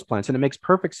plants as host plants. And it makes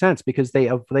perfect sense because they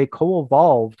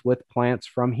co-evolved with plants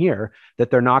from here, that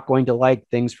they're not going to like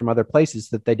things from other places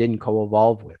that they didn't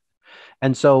co-evolve with.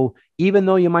 And so even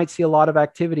though you might see a lot of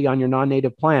activity on your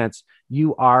non-native plants,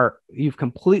 you've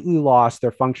completely lost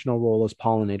their functional role as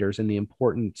pollinators and the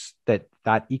importance that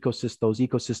those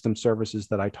ecosystem services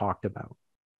that I talked about.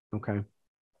 Okay.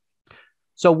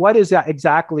 So what is that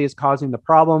exactly is causing the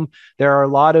problem? There are a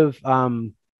lot of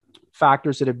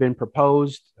factors that have been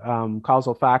proposed,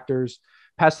 causal factors.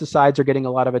 Pesticides are getting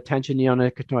a lot of attention,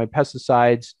 neonicotinoid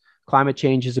pesticides. Climate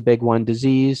change is a big one.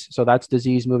 Disease. So that's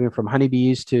disease moving from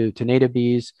honeybees to native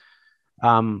bees.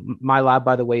 My lab,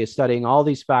 by the way, is studying all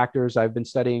these factors. I've been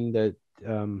studying the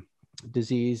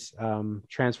disease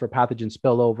transfer pathogen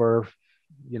spillover,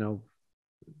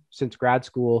 since grad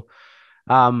school.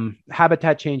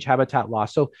 Habitat change, habitat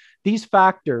loss. So these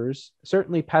factors,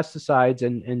 certainly pesticides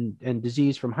and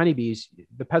disease from honeybees,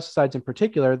 the pesticides in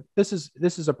particular, this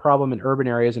is a problem in urban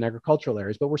areas and agricultural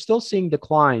areas, but we're still seeing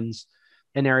declines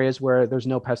in areas where there's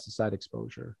no pesticide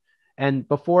exposure. And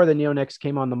before the neonics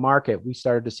came on the market, we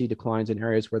started to see declines in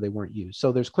areas where they weren't used.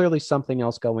 So there's clearly something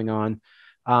else going on.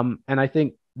 And I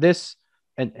think this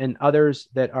and others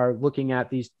that are looking at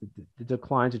the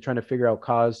declines and trying to figure out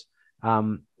cause,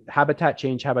 habitat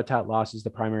change, habitat loss is the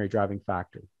primary driving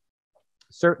factor.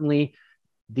 Certainly,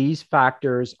 these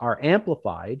factors are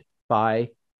amplified by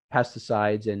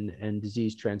pesticides and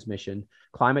disease transmission.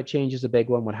 Climate change is a big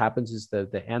one. What happens is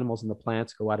the animals and the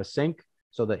plants go out of sync.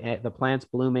 So the plant's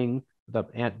blooming,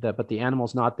 but the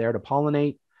animal's not there to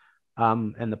pollinate.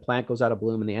 And the plant goes out of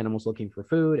bloom and the animal's looking for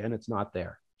food and it's not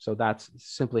there. So that's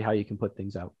simply how you can put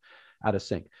things out of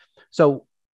sync. So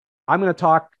I'm going to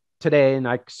talk today, and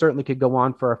I certainly could go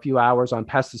on for a few hours on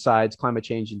pesticides, climate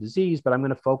change, and disease, but I'm going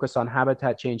to focus on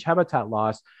habitat change, habitat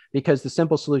loss, because the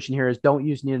simple solution here is don't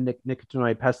use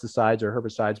neonicotinoid pesticides or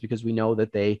herbicides because we know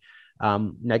that they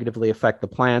negatively affect the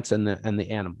plants and the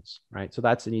animals, right? So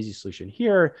that's an easy solution.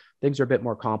 Here, things are a bit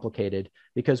more complicated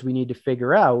because we need to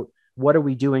figure out what are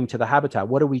we doing to the habitat?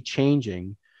 What are we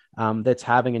changing that's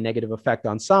having a negative effect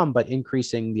on some, but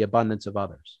increasing the abundance of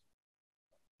others?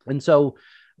 And so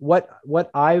what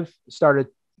I've started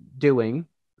doing,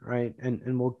 right,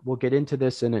 and we'll get into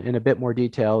this in a bit more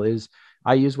detail, is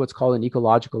I use what's called an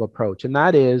ecological approach. And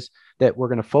that is that we're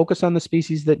going to focus on the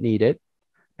species that need it,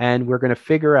 and we're going to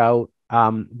figure out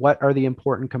what are the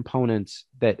important components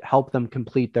that help them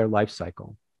complete their life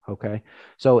cycle, okay?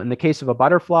 So in the case of a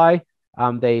butterfly,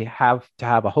 they have to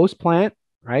have a host plant,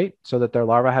 right? So that their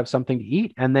larvae have something to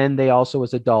eat. And then they also,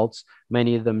 as adults,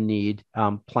 many of them need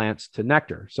plants to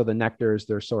nectar. So the nectar is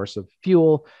their source of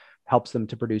fuel, helps them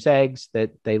to produce eggs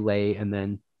that they lay, and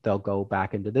then they'll go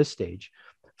back into this stage.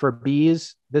 For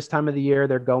bees, this time of the year,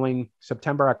 they're going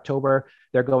September, October,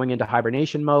 they're going into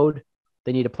hibernation mode.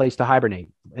 They need a place to hibernate.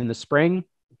 In the spring,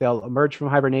 they'll emerge from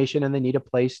hibernation and they need a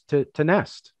place to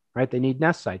nest, right? They need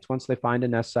nest sites. Once they find a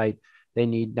nest site, they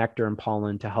need nectar and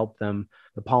pollen to help them.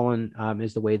 The pollen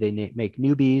is the way they make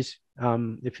new bees,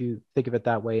 if you think of it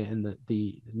that way, and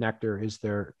the nectar is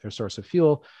their source of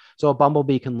fuel. So a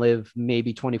bumblebee can live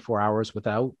maybe 24 hours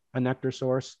without a nectar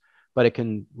source, but it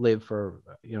can live for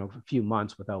a few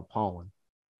months without pollen.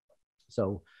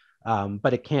 So, but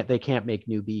they can't make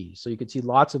new bees. So you could see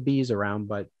lots of bees around,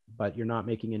 but you're not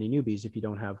making any new bees if you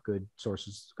don't have good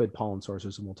sources, good pollen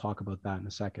sources, and we'll talk about that in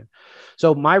a second.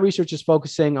 So my research is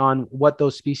focusing on what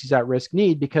those species at risk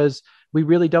need, because we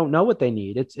really don't know what they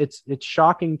need. It's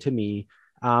shocking to me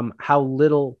how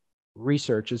little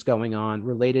research is going on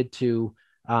related to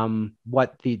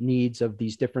what the needs of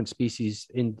these different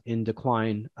species in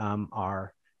decline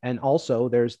are. And also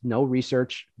there's little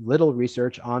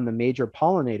research on the major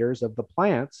pollinators of the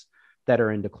plants that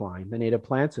are in decline, the native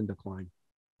plants in decline.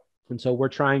 And so we're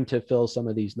trying to fill some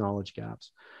of these knowledge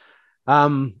gaps.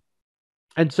 And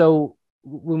so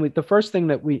the first thing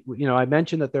that I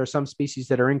mentioned that there are some species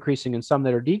that are increasing and some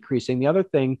that are decreasing. The other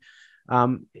thing,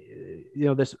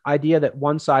 this idea that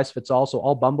one size fits all, so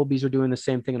all bumblebees are doing the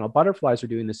same thing and all butterflies are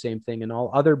doing the same thing and all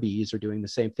other bees are doing the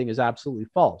same thing, is absolutely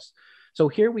false. So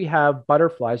here we have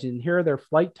butterflies, and here are their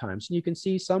flight times. And you can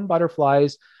see some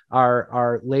butterflies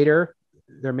are later.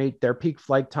 Their peak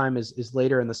flight time is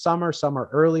later in the summer. Some are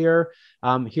earlier.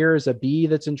 Here is a bee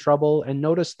that's in trouble. And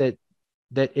notice that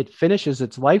it finishes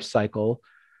its life cycle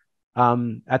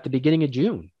at the beginning of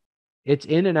June. It's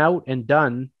in and out and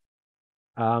done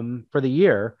for the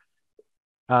year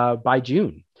by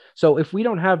June. So if we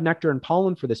don't have nectar and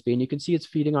pollen for this bee, and you can see it's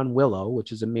feeding on willow,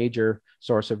 which is a major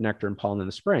source of nectar and pollen in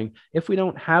the spring. If we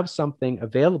don't have something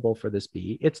available for this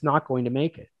bee, it's not going to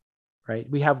make it, right?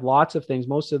 We have lots of things.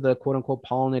 Most of the quote unquote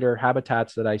pollinator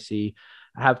habitats that I see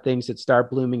have things that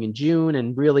start blooming in June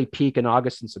and really peak in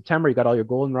August and September. You got all your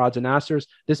goldenrods and asters.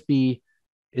 This bee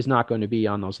is not going to be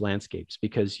on those landscapes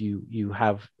because you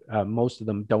have most of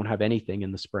them don't have anything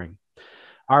in the spring.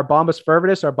 Our Bombus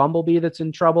fervidus, our bumblebee that's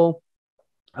in trouble,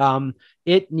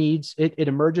 it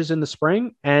emerges in the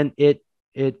spring, and it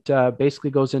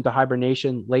basically goes into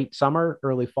hibernation late summer,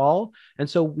 early fall. And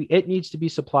so it needs to be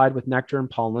supplied with nectar and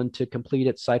pollen to complete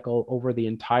its cycle over the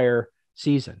entire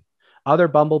season. Other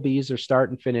bumblebees are start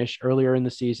and finish earlier in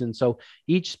the season. So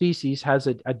each species has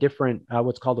a different,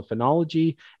 what's called a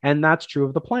phenology. And that's true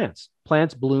of the plants.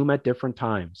 Plants bloom at different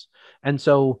times. And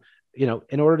so,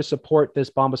 in order to support this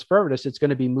Bombus fervidus, it's going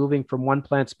to be moving from one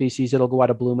plant species. It'll go out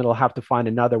of bloom. It'll have to find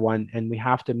another one. And we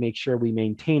have to make sure we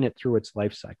maintain it through its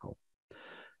life cycle.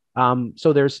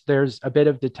 So there's a bit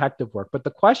of detective work, but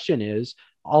the question is,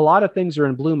 a lot of things are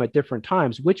in bloom at different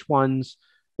times. Which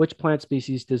plant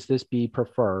species does this bee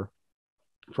prefer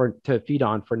to feed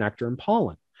on for nectar and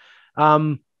pollen?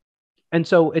 And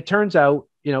so it turns out,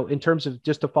 in terms of,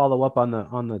 just to follow up on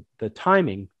the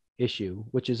timing issue,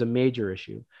 which is a major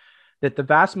issue, that the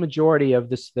vast majority of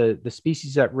the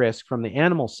species at risk from the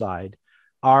animal side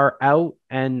are out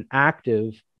and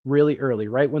active really early,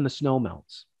 right when the snow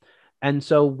melts. And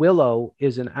so willow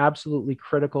is an absolutely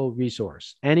critical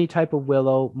resource, any type of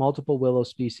willow, multiple willow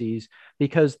species,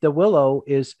 because the willow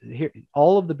is here.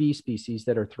 All of the bee species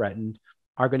that are threatened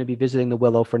are going to be visiting the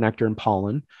willow for nectar and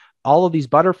pollen. All of these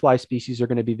butterfly species are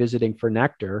going to be visiting for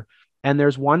nectar. And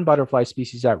there's one butterfly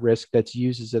species at risk that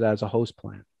uses it as a host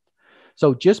plant.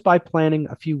 So just by planting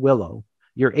a few willow,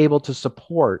 you're able to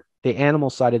support the animal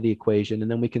side of the equation. And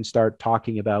then we can start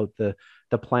talking about the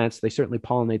plants. They certainly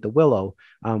pollinate the willow,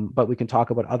 but we can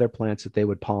talk about other plants that they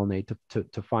would pollinate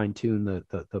to fine tune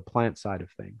the plant side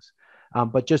of things.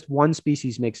 But just one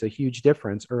species makes a huge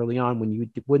difference early on when you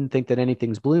wouldn't think that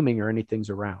anything's blooming or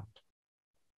anything's around.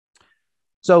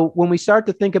 So when we start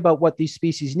to think about what these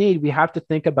species need, we have to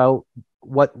think about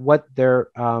what their,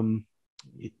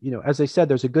 as I said,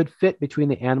 there's a good fit between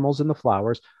the animals and the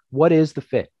flowers. What is the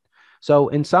fit? So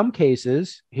in some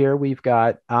cases, here we've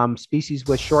got species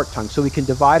with short tongues. So we can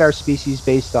divide our species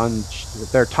based on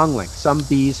their tongue length. Some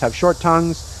bees have short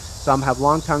tongues, some have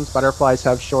long tongues. Butterflies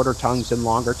have shorter tongues and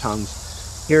longer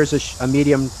tongues. Here's a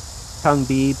medium tongue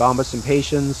bee, Bombus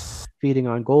impatiens, feeding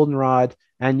on goldenrod.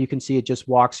 And you can see it just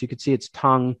walks. You can see its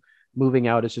tongue moving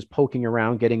out. It's just poking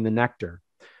around, getting the nectar.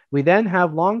 We then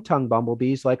have long tongue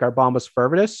bumblebees like our Bombus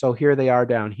fervidus. So here they are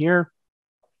down here.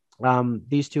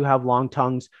 These two have long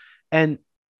tongues. And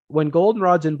when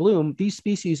goldenrod's in bloom, these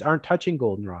species aren't touching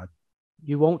goldenrod.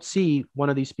 You won't see one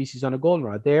of these species on a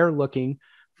goldenrod. They're looking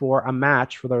for a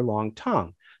match for their long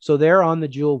tongue. So they're on the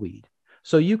jewelweed.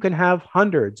 So you can have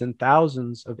hundreds and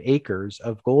thousands of acres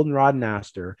of goldenrod and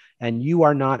aster, and you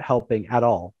are not helping at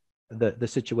all the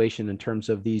situation in terms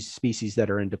of these species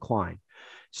that are in decline.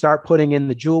 Start putting in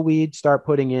the jewelweed, start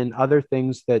putting in other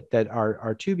things that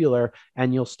are tubular,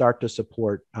 and you'll start to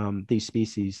support these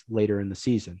species later in the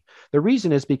season. The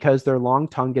reason is because their long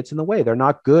tongue gets in the way. They're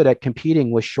not good at competing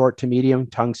with short to medium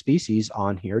tongue species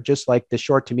on here, just like the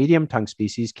short to medium tongue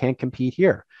species can't compete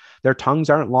here. Their tongues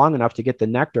aren't long enough to get the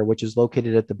nectar, which is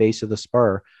located at the base of the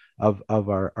spur of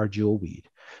our jewelweed.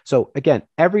 So again,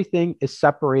 everything is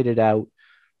separated out.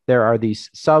 There are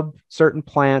these certain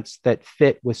plants that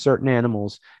fit with certain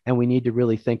animals, and we need to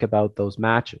really think about those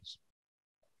matches.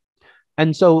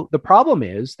 And so the problem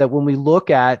is that when we look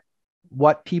at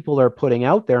what people are putting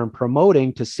out there and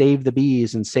promoting to save the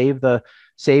bees and save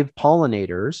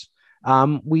pollinators,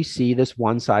 we see this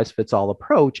one-size-fits-all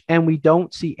approach, and we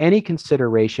don't see any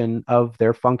consideration of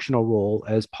their functional role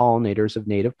as pollinators of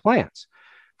native plants.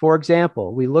 For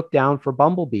example, we look down for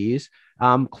bumblebees.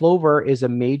 Clover is a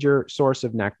major source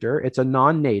of nectar. It's a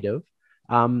non-native,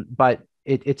 but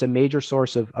it's a major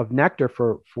source of nectar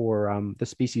for the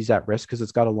species at risk because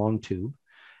it's got a long tube.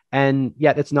 And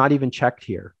yet it's not even checked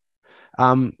here.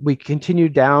 We continue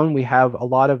down. We have a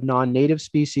lot of non-native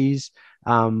species.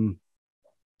 And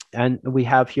we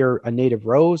have here a native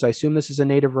rose. I assume this is a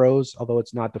native rose, although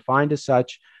it's not defined as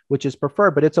such, which is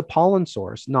preferred, but it's a pollen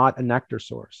source, not a nectar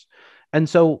source. And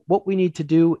so what we need to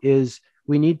do is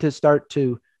we need to start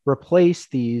to replace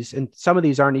these, and some of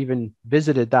these aren't even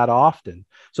visited that often.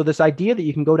 So this idea that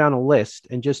you can go down a list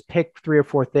and just pick 3 or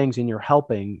 4 things and you're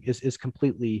helping is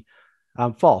completely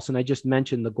false. And I just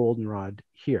mentioned the goldenrod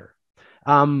here.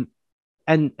 And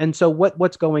so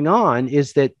what's going on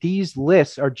is that these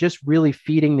lists are just really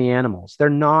feeding the animals. They're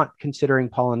not considering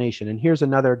pollination. And here's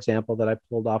another example that I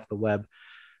pulled off the web.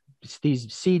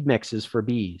 These seed mixes for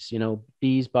bees,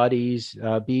 bees buddies,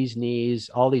 bees knees,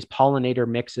 all these pollinator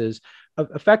mixes.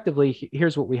 Effectively,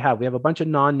 here's what we have. We have a bunch of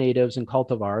non-natives and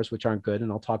cultivars, which aren't good,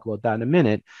 and I'll talk about that in a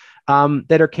minute,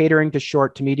 that are catering to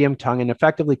short to medium tongue and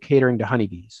effectively catering to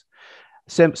honeybees.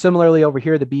 Similarly, over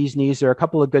here, the bees knees, there are a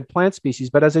couple of good plant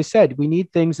species, but as I said, we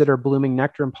need things that are blooming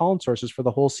nectar and pollen sources for the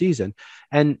whole season.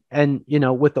 And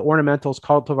with the ornamentals,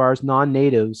 cultivars,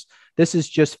 non-natives, this is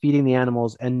just feeding the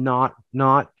animals and not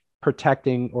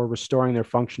protecting or restoring their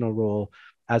functional role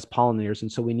as pollinators.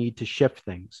 And so we need to shift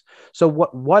things. So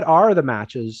what are the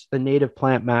matches, the native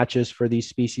plant matches for these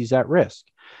species at risk?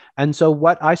 And so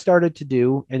what I started to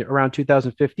do in around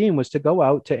 2015 was to go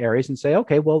out to areas and say,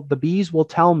 okay, well, the bees will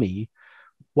tell me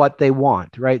what they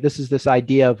want, right? This is this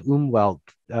idea of Umwelt,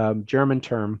 German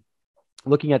term,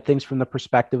 looking at things from the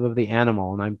perspective of the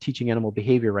animal. And I'm teaching animal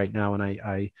behavior right now. And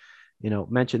I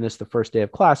mentioned this the first day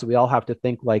of class. We all have to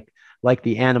think like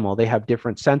the animal. They have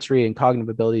different sensory and cognitive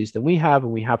abilities than we have,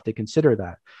 and we have to consider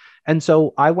that. And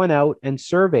so I went out and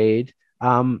surveyed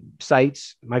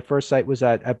sites. My first site was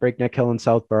at Breakneck Hill in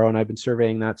Southborough, and I've been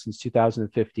surveying that since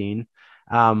 2015.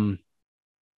 And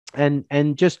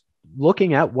just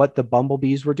looking at what the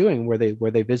bumblebees were doing. Were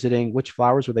they visiting? Which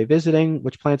flowers were they visiting?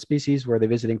 Which plant species were they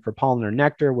visiting for pollen or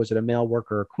nectar? Was it a male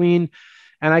worker or a queen?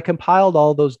 And I compiled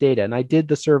all those data, and I did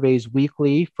the surveys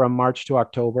weekly from March to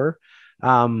October,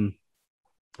 and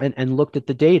looked at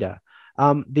the data.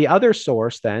 The other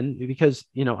source then, because,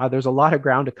 there's a lot of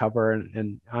ground to cover,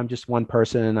 and I'm just one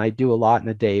person and I do a lot in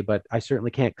a day, but I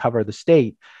certainly can't cover the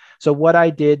state. So what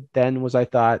I did then was I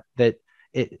thought that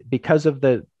because of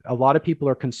a lot of people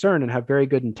are concerned and have very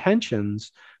good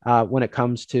intentions when it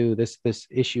comes to this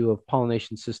issue of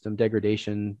pollination system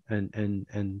degradation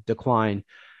and decline,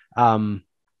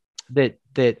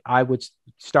 that I would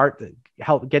start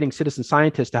getting citizen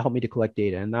scientists to help me to collect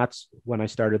data. And that's when I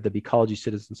started the Beecology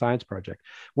Citizen Science Project.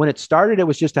 When it started, it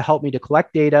was just to help me to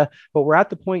collect data, but we're at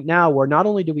the point now where not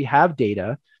only do we have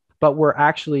data, but we're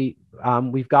actually,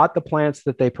 we've got the plants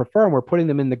that they prefer and we're putting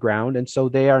them in the ground. And so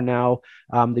they are now,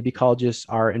 the ecologists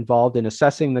are involved in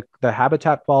assessing the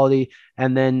habitat quality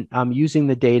and then using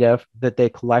the data that they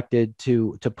collected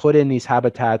to put in these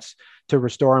habitats to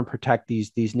restore and protect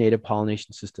these native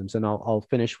pollination systems. And I'll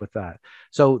finish with that.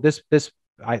 So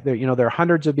there are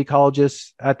hundreds of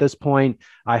ecologists at this point.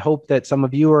 I hope that some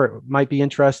of you might be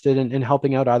interested in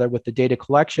helping out either with the data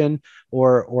collection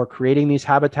or creating these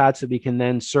habitats that we can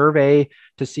then survey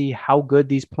to see how good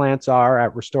these plants are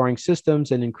at restoring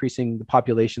systems and increasing the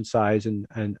population size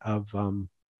and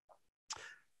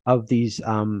of these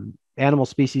animal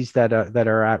species that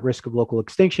are at risk of local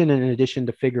extinction, and in addition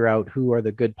to figure out who are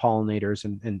the good pollinators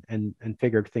and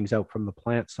figure things out from the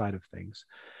plant side of things.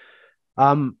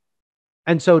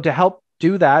 And so to help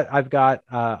do that, I've got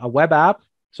a web app.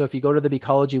 So if you go to the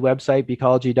Beecology website,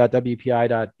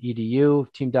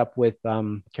 beecology.wpi.edu, teamed up with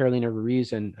Carolina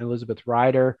Ruiz and Elizabeth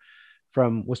Ryder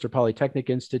from Worcester Polytechnic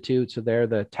Institute. So they're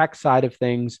the tech side of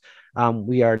things.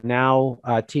 We are now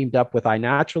teamed up with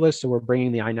iNaturalist. So we're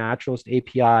bringing the iNaturalist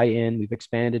API in. We've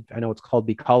expanded. I know it's called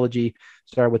Beecology.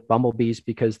 Started with bumblebees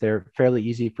because they're fairly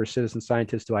easy for citizen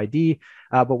scientists to ID.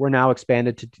 But we're now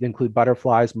expanded to include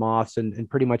butterflies, moths, and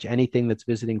pretty much anything that's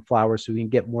visiting flowers so we can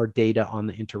get more data on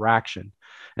the interaction.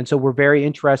 And so we're very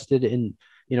interested in,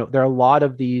 there are a lot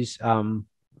of these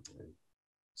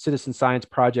citizen science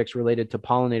projects related to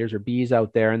pollinators or bees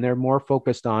out there, and they're more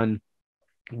focused on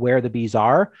where the bees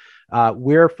are.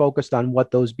 We're focused on what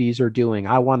those bees are doing.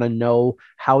 I want to know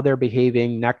how they're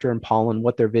behaving, nectar and pollen,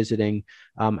 what they're visiting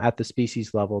at the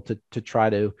species level to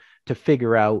try to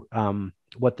figure out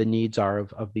what the needs are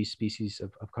of these species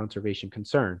of conservation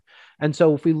concern. And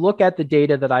so if we look at the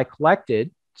data that I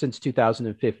collected since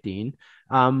 2015,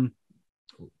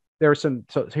 there are so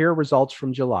here are results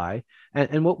from July.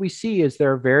 And what we see is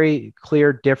there are very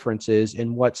clear differences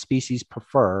in what species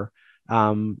prefer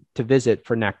to visit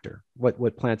for nectar,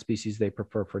 what plant species they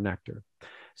prefer for nectar.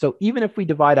 So even if we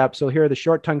divide up, so here are the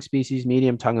short tongue species,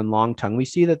 medium tongue, and long tongue, we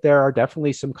see that there are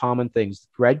definitely some common things.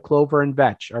 Red clover and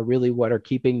vetch are really what are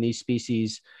keeping these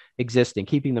species existing,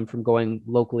 keeping them from going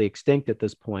locally extinct at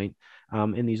this point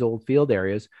in these old field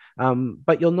areas.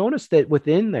 But you'll notice that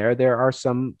within there are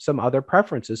some other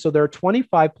preferences. So there are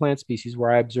 25 plant species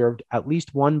where I observed at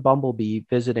least one bumblebee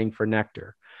visiting for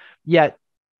nectar. Yet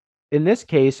in this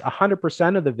case,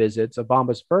 100% of the visits of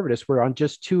Bombus fervidus were on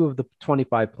just 2 of the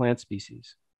 25 plant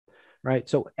species. Right.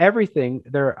 So everything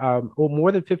there,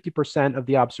 more than 50% of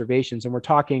the observations, and we're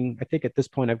talking, I think at this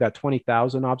point, I've got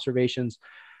 20,000 observations.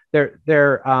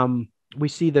 We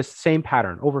see the same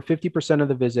pattern. Over 50% of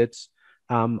the visits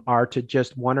are to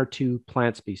just 1 or 2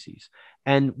 plant species.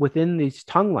 And within these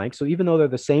tongue lengths, so even though they're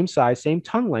the same size, same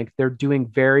tongue length, they're doing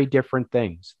very different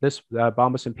things. This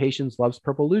Bombus impatiens loves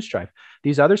purple loosestrife.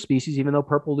 These other species, even though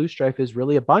purple loosestrife is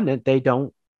really abundant, they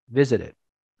don't visit it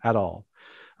at all.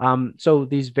 So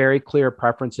these very clear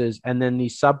preferences, and then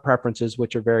these sub-preferences,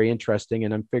 which are very interesting,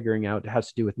 and I'm figuring out, it has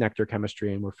to do with nectar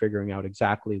chemistry, and we're figuring out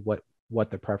exactly what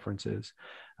the preference is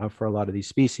for a lot of these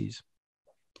species.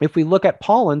 If we look at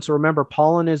pollen, so remember,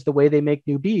 pollen is the way they make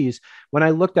new bees. When I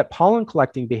looked at pollen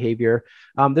collecting behavior,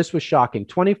 this was shocking.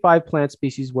 25 plant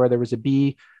species where there was a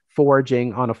bee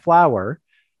foraging on a flower,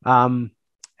 and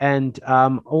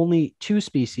only 2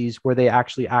 species where they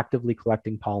actually actively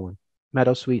collecting pollen.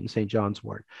 Meadowsweet and St. John's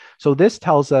wort. So this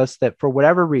tells us that for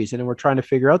whatever reason, and we're trying to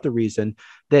figure out the reason,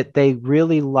 that they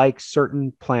really like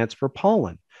certain plants for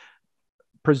pollen,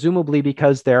 presumably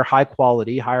because they're high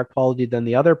quality, higher quality than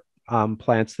the other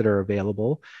plants that are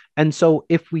available. And so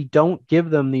if we don't give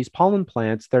them these pollen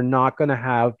plants, they're not going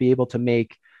to be able to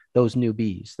make those new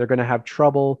bees. They're going to have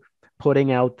trouble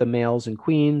putting out the males and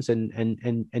queens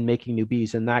and making new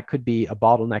bees. And that could be a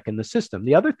bottleneck in the system.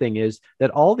 The other thing is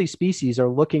that all these species are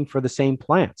looking for the same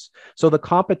plants. So the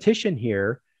competition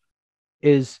here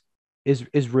is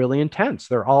really intense.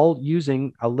 They're all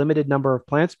using a limited number of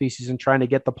plant species and trying to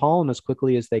get the pollen as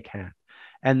quickly as they can.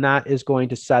 And that is going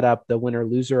to set up the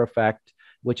winner-loser effect,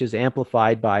 which is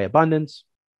amplified by abundance,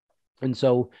 And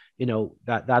so,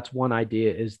 that's one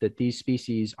idea, is that these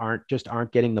species aren't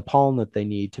getting the pollen that they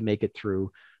need to make it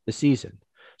through the season.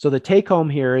 So the take home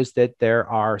here is that there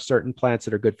are certain plants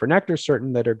that are good for nectar,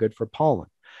 certain that are good for pollen.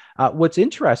 What's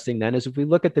interesting then is if we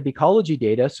look at the Beecology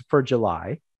data for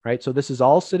July, right? So this is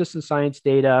all citizen science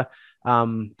data.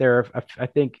 I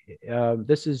think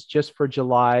this is just for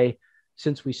July.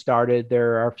 Since we started,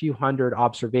 there are a few hundred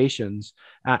observations.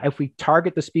 If we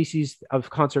target the species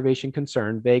of conservation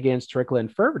concern, vagans, terricola,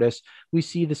 and fervidus, we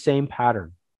see the same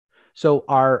pattern. So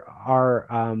our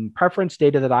preference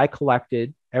data that I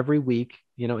collected every week,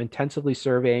 intensively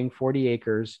surveying 40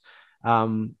 acres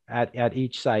at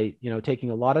each site,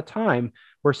 taking a lot of time,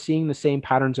 we're seeing the same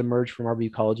patterns emerge from our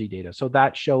Beecology data. So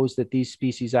that shows that these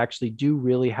species actually do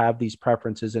really have these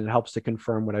preferences, and it helps to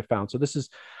confirm what I found. So this is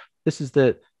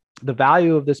the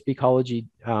value of this Beecology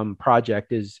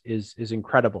project is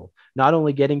incredible. Not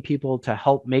only getting people to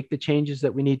help make the changes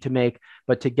that we need to make,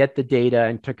 but to get the data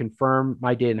and to confirm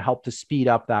my data and help to speed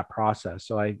up that process.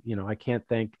 So I can't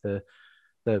thank the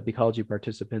Beecology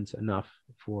participants enough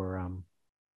for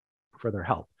their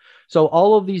help. So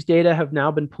all of these data have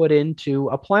now been put into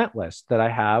a plant list that I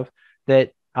have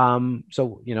that,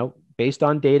 based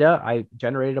on data, I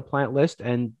generated a plant list,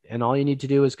 and all you need to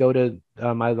do is go to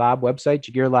my lab website,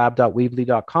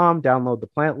 gegearlab.weebly.com, download the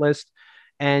plant list,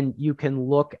 and you can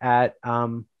look at,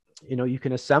 you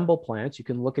can assemble plants, you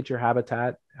can look at your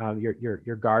habitat,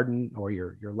 your garden or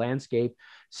your landscape,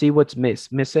 see what's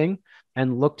missing,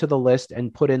 and look to the list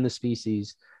and put in the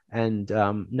species, and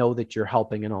know that you're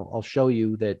helping. And I'll show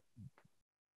you that,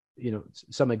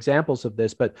 some examples of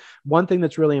this. But one thing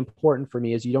that's really important for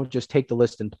me is you don't just take the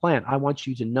list and plant. I want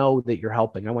you to know that you're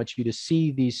helping. I want you to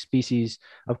see these species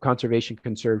of conservation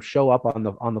conserved show up on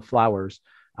the flowers,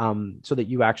 so that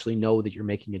you actually know that you're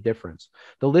making a difference.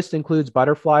 The list includes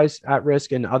butterflies at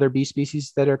risk and other bee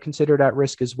species that are considered at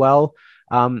risk as well.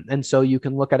 And so you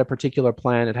can look at a particular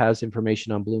plant. It has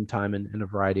information on bloom time and a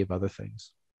variety of other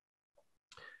things.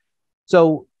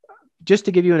 So just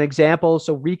to give you an example,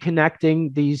 so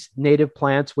reconnecting these native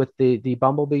plants with the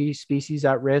bumblebee species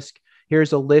at risk,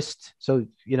 here's a list. So,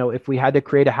 if we had to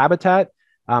create a habitat,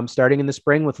 starting in the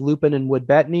spring with lupin and wood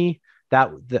betony,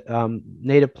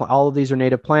 all of these are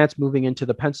native plants moving into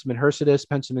the Penstemon hirsutus,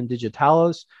 Penstemon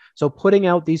digitalis. So putting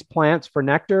out these plants for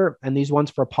nectar and these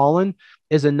ones for pollen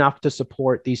is enough to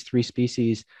support these three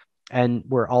species. And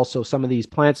we're also, some of these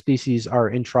plant species are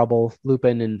in trouble,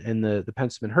 lupin and the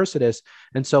Penstemon hirsutus.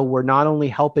 And so we're not only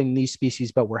helping these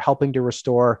species, but we're helping to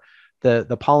restore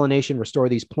the pollination, restore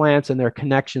these plants and their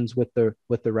connections with the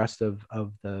rest of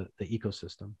the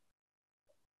ecosystem.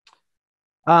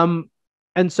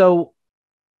 And so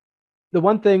the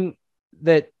one thing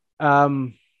that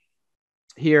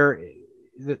here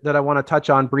that I want to touch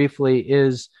on briefly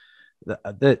is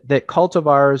that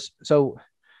cultivars. So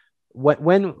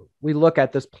when we look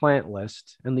at this plant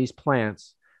list and these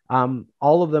plants,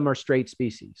 all of them are straight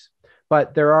species,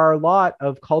 but there are a lot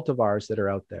of cultivars that are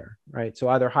out there, right? So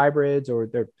either hybrids or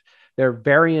they're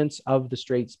variants of the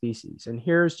straight species. And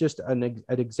here's just an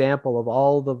example of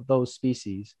all of those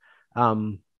species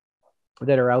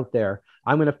that are out there.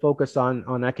 I'm going to focus on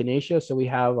echinacea. So we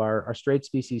have our straight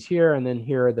species here, and then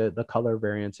here are the color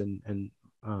variants and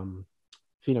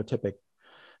phenotypic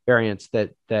variants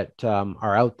that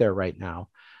are out there right now.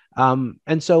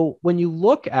 And so when you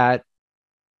look at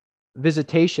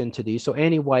visitation to these, so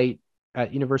Annie White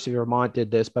at University of Vermont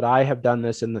did this, but I have done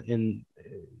this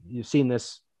you've seen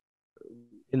this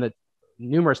in the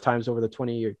numerous times over the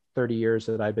 20 or 30 years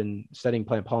that I've been studying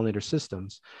plant pollinator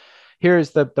systems.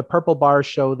 Here's the purple bars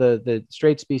show the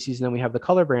straight species, and then we have the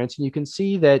color variants. And you can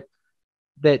see that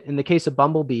in the case of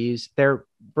bumblebees, they're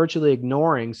virtually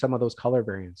ignoring some of those color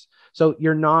variants. So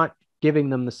you're not giving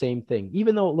them the same thing,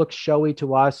 even though it looks showy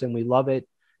to us and we love it.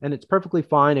 And it's perfectly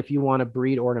fine if you want to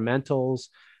breed ornamentals,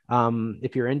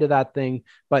 if you're into that thing.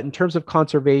 But in terms of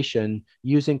conservation,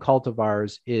 using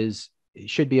cultivars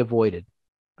should be avoided.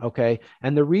 Okay.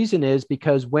 And the reason is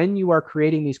because when you are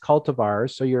creating these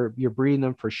cultivars, so you're breeding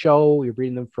them for show, you're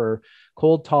breeding them for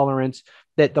cold tolerance,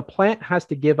 that the plant has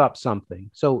to give up something.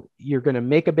 So you're going to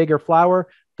make a bigger flower.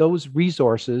 Those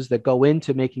resources that go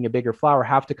into making a bigger flower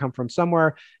have to come from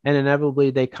somewhere, and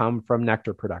inevitably they come from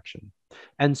nectar production.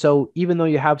 And so even though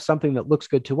you have something that looks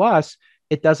good to us,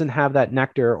 it doesn't have that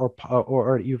nectar,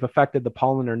 or you've affected the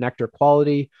pollen or nectar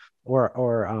quality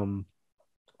or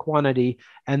quantity,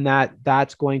 and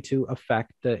that's going to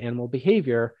affect the animal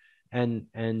behavior, and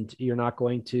you're not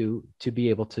going to be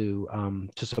able to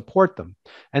support them.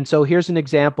 And so here's an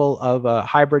example of a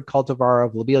hybrid cultivar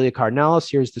of Lobelia cardinalis.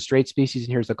 Here's the straight species,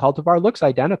 and here's the cultivar. It looks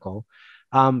identical,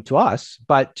 to us,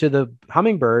 but to the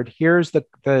hummingbird, here's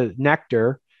the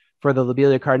nectar for the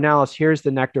Lobelia cardinalis. Here's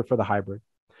the nectar for the hybrid.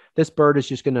 This bird is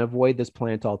just going to avoid this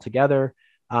plant altogether.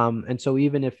 And so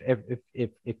even if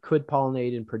it could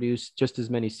pollinate and produce just as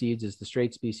many seeds as the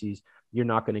straight species, you're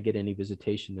not going to get any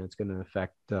visitation that's going to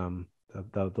affect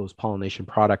those pollination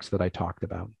products that I talked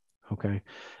about. Okay.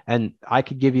 And I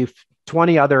could give you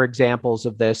 20 other examples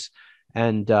of this.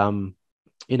 And,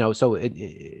 so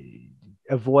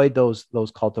avoid those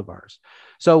cultivars.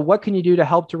 So what can you do to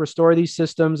help to restore these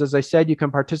systems? As I said, you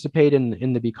can participate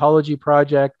in the Beecology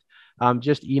Project.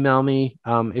 Just email me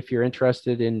if you're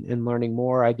interested in learning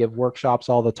more. I give workshops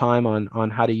all the time on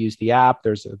how to use the app.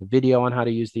 There's a video on how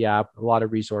to use the app, a lot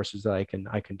of resources that I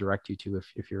can direct you to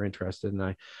if you're interested.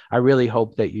 And I really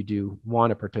hope that you do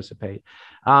want to participate.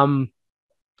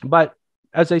 But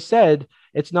as I said,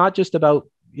 it's not just about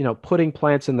putting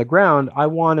plants in the ground. I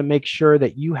want to make sure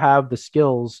that you have the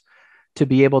skills to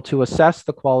be able to assess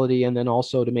the quality and then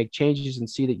also to make changes and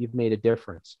see that you've made a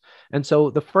difference. And so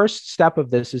the first step of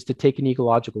this is to take an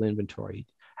ecological inventory.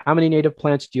 How many native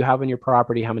plants do you have on your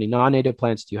property? How many non-native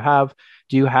plants do you have?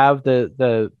 Do you have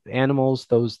the animals,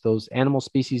 those animal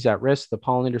species at risk, the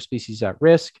pollinator species at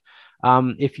risk?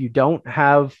 If you don't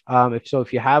have,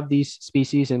 if you have these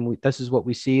species, and this is what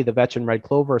we see, the vetch and red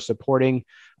clover are supporting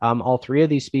all three of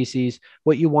these species,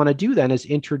 what you want to do then is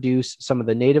introduce some of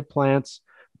the native plants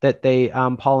that they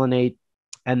pollinate.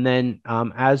 And then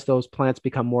as those plants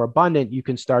become more abundant, you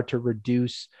can start to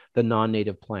reduce the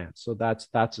non-native plants. So that's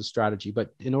a strategy.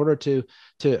 But in order to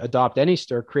adopt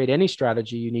or create any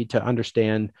strategy, you need to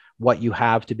understand what you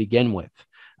have to begin with.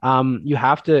 And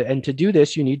to do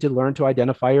this, you need to learn to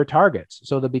identify your targets.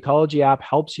 So the Beecology app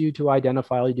helps you to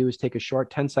identify. All you do is take a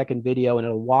short 10-second video and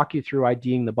it'll walk you through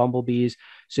IDing the bumblebees.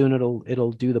 Soon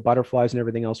it'll do the butterflies and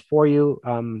everything else for you.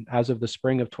 As of the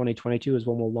spring of 2022 is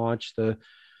when we'll launch the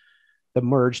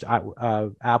merged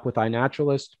app with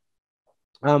iNaturalist.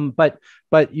 But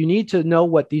you need to know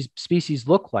what these species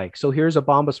look like. So here's a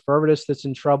Bombus fervidus that's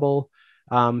in trouble.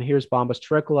 Here's Bombus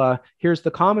terricola. Here's the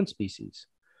common species.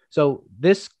 So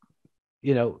this,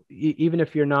 even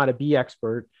if you're not a bee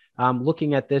expert,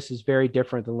 looking at this is very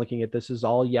different than looking at this is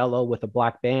all yellow with a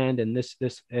black band, and this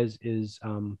is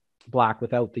black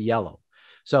without the yellow.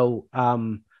 So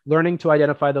learning to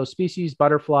identify those species,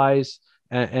 butterflies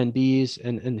and bees,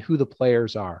 and who the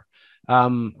players are.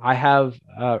 I have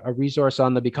a resource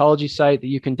on the Beecology site that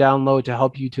you can download to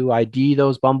help you to ID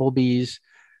those bumblebees.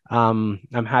 I'm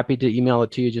happy to email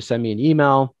it to you. Just send me an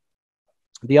email.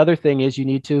 The other thing is you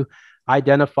need to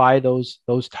identify those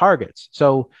targets.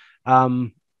 So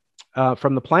from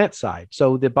the plant side,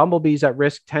 so the bumblebees at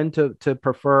risk tend to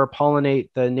prefer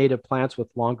pollinate the native plants with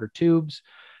longer tubes.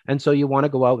 And so you want to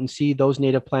go out and see those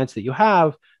native plants that you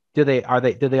have. Do they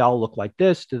all look like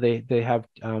this? Do they have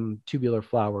tubular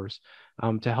flowers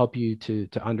to help you to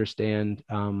understand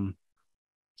the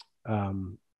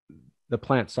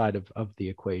plant side of the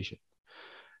equation?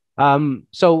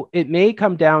 So it may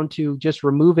come down to just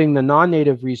removing the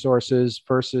non-native resources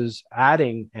versus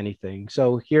adding anything.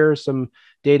 So here's some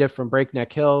data from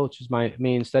Breakneck Hill, which is my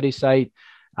main study site.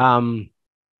 So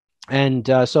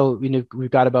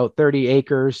we've got about 30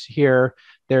 acres here.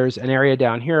 There's an area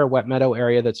down here, a wet meadow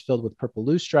area that's filled with purple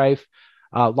loosestrife.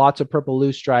 Lots of purple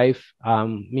loosestrife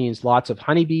means lots of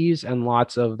honeybees and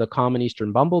lots of the common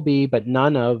eastern bumblebee, but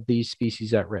none of these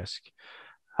species at risk.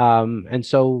 And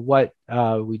so what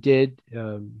we did,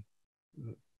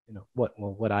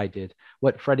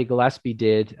 what Freddie Gillespie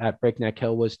did at Breakneck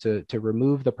Hill was to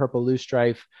remove the purple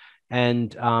loosestrife.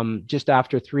 And just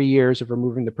after 3 years of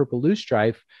removing the purple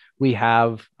loosestrife, we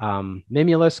have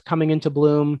mimulus coming into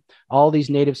bloom, all these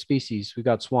native species. We've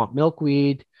got swamp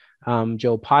milkweed,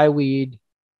 Joe pieweed.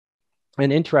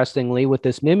 And interestingly, with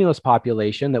this mimulus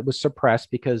population that was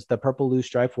suppressed because the purple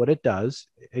loosestrife, what it does,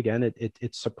 again,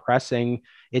 it's suppressing,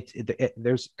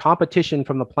 there's competition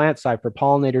from the plant side for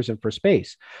pollinators and for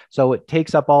space. So it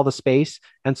takes up all the space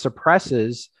and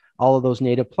suppresses all of those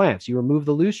native plants. You remove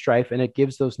the loosestrife and it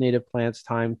gives those native plants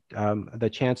time, the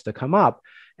chance to come up.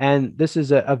 And this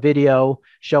is a video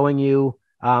showing you,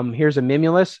 here's a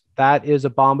mimulus. That is a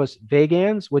Bombus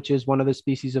vagans, which is one of the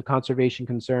species of conservation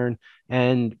concern,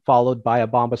 and followed by a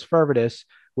Bombus fervidus,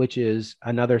 which is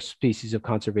another species of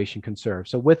conservation concern.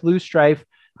 So with loosestrife,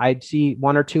 I'd see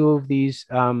one or two of these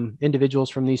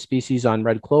individuals from these species on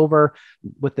red clover.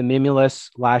 With the mimulus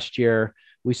last year,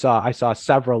 I saw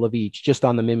several of each just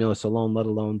on the mimulus alone, let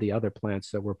alone the other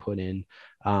plants that were put in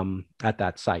at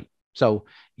that site. So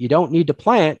you don't need to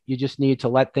plant, you just need to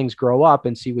let things grow up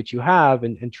and see what you have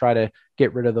and try to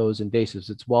get rid of those invasives.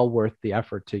 It's well worth the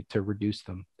effort to reduce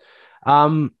them.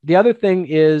 The other thing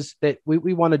is that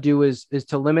we want to do is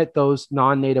to limit those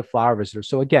non-native flower visitors.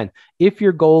 So again, if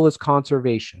your goal is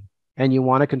conservation and you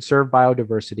want to conserve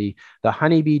biodiversity, the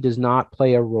honeybee does not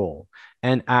play a role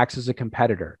and acts as a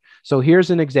competitor. So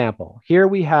here's an example. Here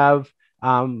we have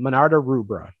Monarda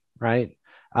rubra, right?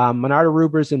 Monarda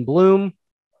rubra is in bloom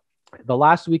the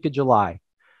last week of July.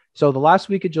 So the last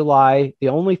week of July, the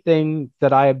only thing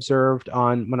that I observed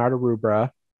on Monarda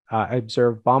rubra, I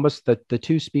observed Bombus, the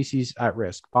two species at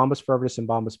risk, Bombus fervidus and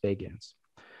Bombus vagans.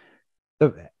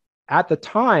 At the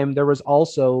time, there was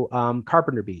also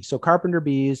carpenter bees. So carpenter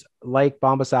bees, like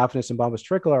Bombus affinis and Bombus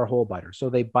tricola, are hole biters. So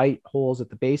they bite holes at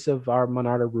the base of our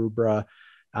Monarda rubra,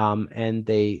 and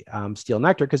they steal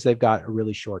nectar because they've got a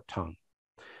really short tongue.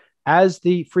 As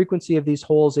the frequency of these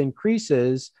holes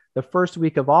increases, the first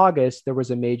week of August, there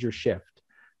was a major shift.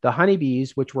 The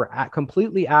honeybees, which were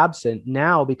completely absent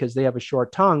now because they have a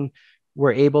short tongue,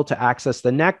 were able to access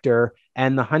the nectar.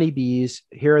 And the honeybees,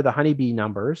 here are the honeybee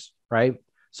numbers, right?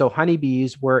 So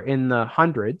honeybees were in the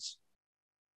hundreds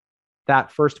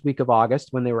that first week of August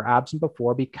when they were absent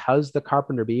before, because the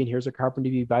carpenter bee, and here's a carpenter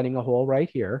bee biting a hole right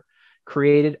here,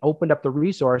 opened up the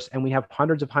resource, and we have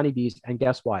hundreds of honeybees. And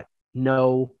guess what?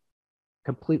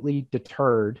 Completely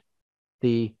deterred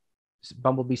the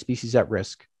bumblebee species at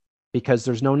risk because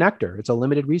there's no nectar. It's a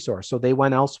limited resource. So they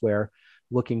went elsewhere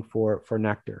looking for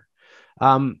nectar.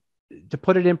 To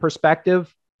put it in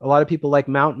perspective, a lot of people like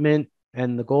mountain mint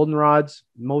and the goldenrods.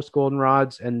 Most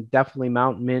goldenrods and definitely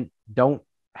mountain mint don't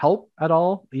help at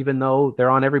all, even though they're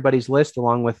on everybody's list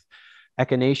along with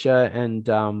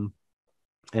echinacea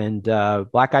and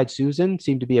black-eyed Susan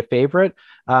seem to be a favorite.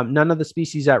 None of the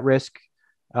species at risk,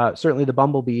 certainly the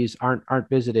bumblebees aren't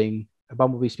visiting.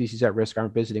 Bumblebee species at risk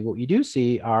aren't visiting. What you do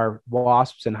see are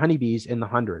wasps and honeybees in the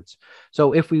hundreds.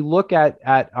 So if we look at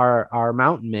our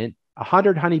mountain mint,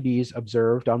 100 honeybees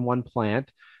observed on one plant,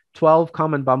 12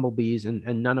 common bumblebees,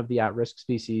 and none of the at-risk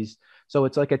species. So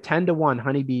it's like a 10-to-1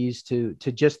 honeybees to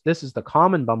just, this is the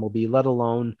common bumblebee, let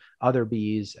alone other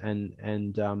bees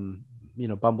and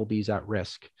bumblebees at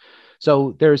risk.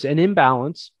 So there's an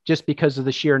imbalance just because of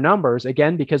the sheer numbers.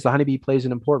 Again, because the honeybee plays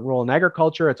an important role in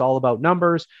agriculture, it's all about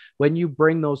numbers. When you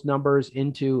bring those numbers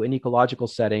into an ecological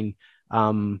setting,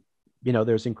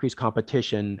 there's increased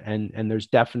competition and there's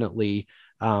definitely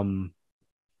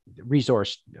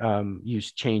resource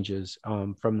use changes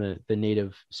from the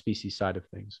native species side of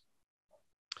things.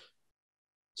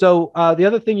 So the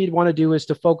other thing you'd want to do is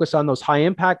to focus on those high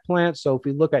impact plants. So if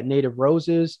we look at native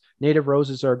roses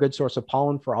are a good source of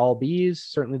pollen for all bees.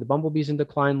 Certainly the bumblebees in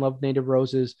decline love native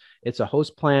roses. It's a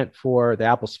host plant for the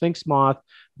apple sphinx moth,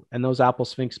 and those apple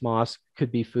sphinx moths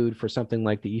could be food for something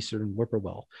like the eastern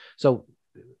whippoorwill. So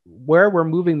where we're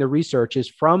moving the research is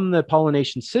from the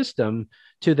pollination system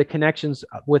to the connections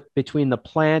between the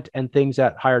plant and things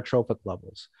at higher trophic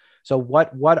levels. So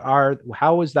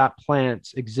how is that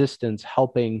plant's existence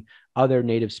helping other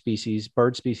native species,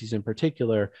 bird species in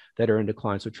particular, that are in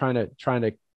decline? So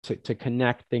trying to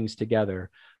connect things together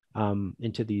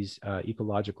into these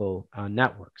ecological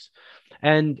networks.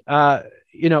 And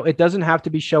it doesn't have to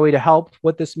be showy to help.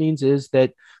 What this means is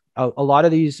that a lot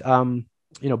of these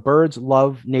birds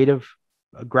love native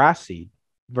grass seed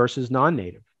versus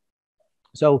non-native.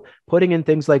 So putting in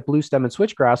things like blue stem and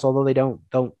switchgrass, although they don't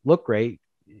look great,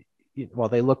 well,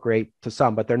 they look great to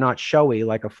some, but they're not showy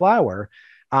like a flower,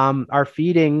 are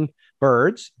feeding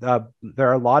birds. There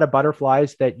are a lot of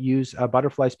butterflies that use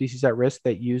butterfly species at risk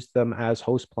that use them as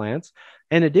host plants.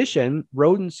 In addition,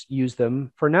 rodents use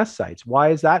them for nest sites. Why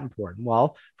is that important?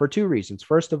 Well, for two reasons.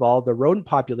 First of all, the rodent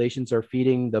populations are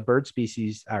feeding the bird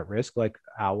species at risk, like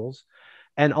owls.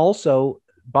 And also,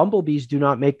 bumblebees do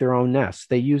not make their own nests.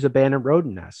 They use abandoned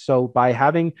rodent nests. So by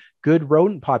having good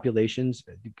rodent populations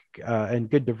and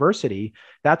good diversity,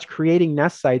 that's creating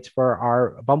nest sites for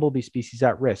our bumblebee species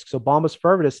at risk. So Bombus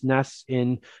fervidus nests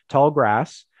in tall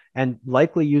grass and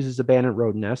likely uses abandoned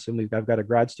rodent nests. And I've got a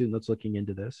grad student that's looking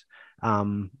into this.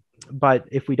 But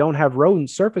if we don't have rodent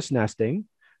surface nesting,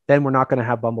 then we're not going to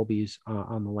have bumblebees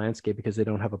on the landscape because they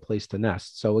don't have a place to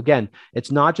nest. So again,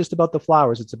 it's not just about the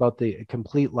flowers, it's about the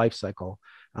complete life cycle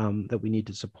that we need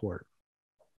to support.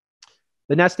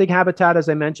 The nesting habitat, as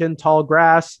I mentioned, tall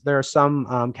grass. There are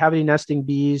some cavity nesting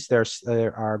bees.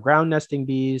 There are ground nesting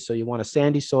bees. So you want a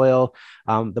sandy soil.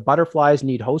 The butterflies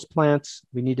need host plants.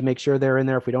 We need to make sure they're in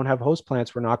there. If we don't have host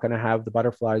plants, we're not going to have the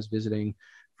butterflies visiting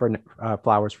for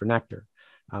flowers for nectar.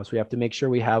 So we have to make sure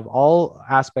we have all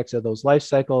aspects of those life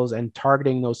cycles and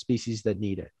targeting those species that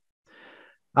need it.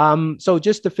 So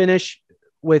just to finish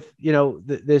with,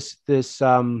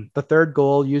 the third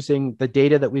goal, using the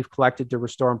data that we've collected to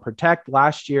restore and protect.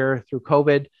 Last year through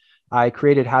COVID, I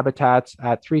created habitats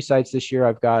at 3 sites this year.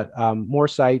 I've got more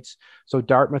sites. So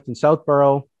Dartmouth and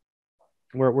Southborough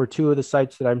were 2 of the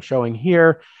sites that I'm showing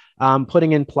here.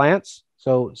 Putting in plants,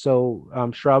 so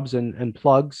shrubs and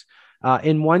plugs.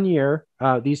 In 1 year,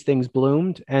 these things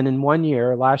bloomed. And in 1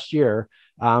 year, last year,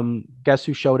 guess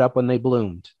who showed up when they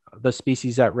bloomed? The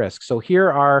species at risk. So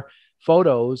here are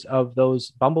photos of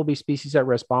those bumblebee species at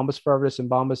risk, Bombus fervidus and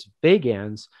Bombus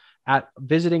vagans, at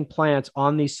visiting plants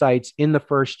on these sites in the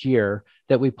first year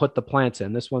that we put the plants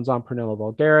in. This one's on Prunella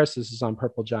vulgaris. This is on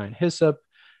purple giant hyssop,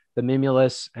 the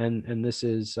mimulus, and this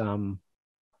is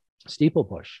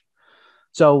steeplebush.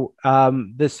 So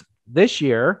this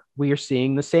year, we are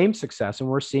seeing the same success, and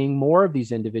we're seeing more of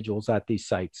these individuals at these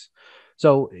sites.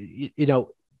 So,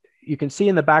 you can see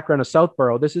in the background of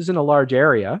Southborough, this isn't a large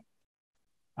area,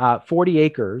 40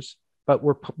 acres, but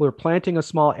we're planting a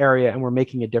small area and we're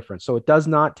making a difference. So it does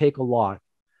not take a lot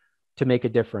to make a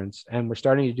difference. And we're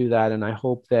starting to do that. And I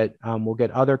hope that we'll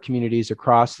get other communities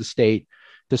across the state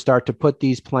to start to put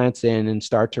these plants in and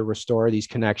start to restore these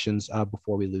connections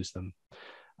before we lose them.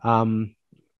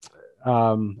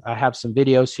 I have some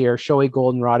videos here. Showy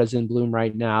goldenrod is in bloom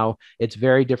right now. It's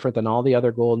very different than all the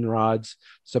other goldenrods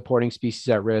supporting species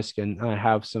at risk. And I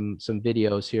have some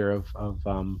videos here of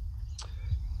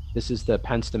this is the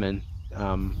penstemon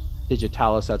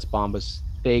digitalis, that's Bombus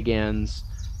vagans.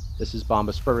 This is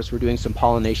Bombus fervidus. We're doing some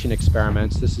pollination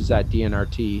experiments. This is at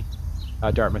DNRT,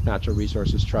 Dartmouth Natural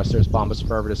Resources Trust. There's Bombus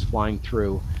fervidus flying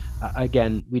through.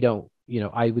 Again, we don't,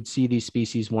 I would see these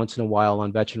species once in a while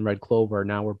on vetch and red clover.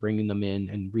 Now we're bringing them in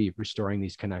and restoring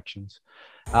these connections.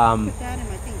 Oh,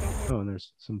 and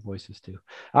there's some voices too.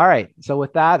 All right. So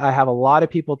with that, I have a lot of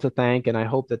people to thank, and I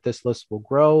hope that this list will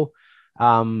grow,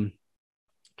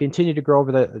 continue to grow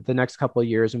over the next couple of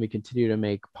years, and we continue to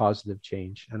make positive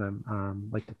change. And I'm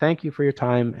like to thank you for your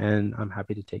time, and I'm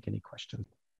happy to take any questions.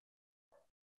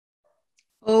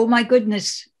 Oh my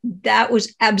goodness, that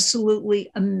was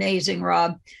absolutely amazing,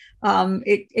 Rob.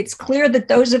 It's clear that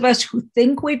those of us who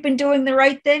think we've been doing the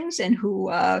right things and who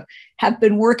have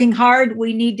been working hard,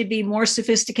 we need to be more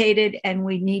sophisticated and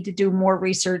we need to do more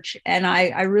research. And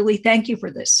I really thank you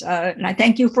for this. And I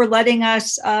thank you for letting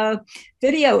us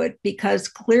video it, because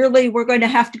clearly we're going to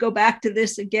have to go back to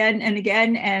this again and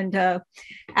again and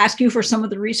ask you for some of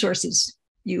the resources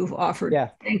you've offered. Yeah,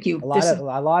 thank you. A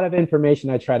lot of information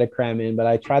I try to cram in, but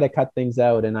I try to cut things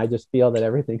out, and I just feel that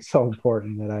everything's so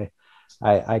important that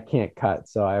I can't cut.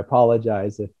 So I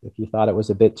apologize if you thought it was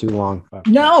a bit too long.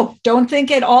 No, don't think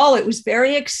at all. It was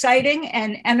very exciting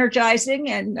and energizing.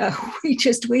 And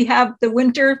we have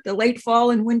the late fall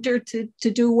and winter to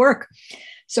do work.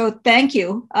 So thank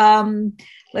you.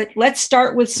 Let's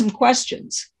start with some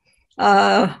questions.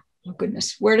 Oh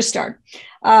goodness, where to start?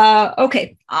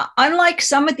 Okay, unlike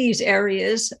some of these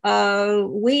areas,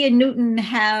 we in Newton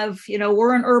have,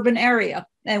 we're an urban area,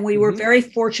 and we were very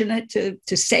fortunate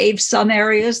to save some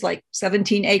areas like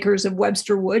 17 acres of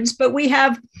Webster Woods, but we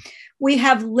have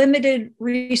limited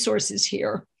resources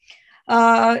here.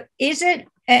 Is it?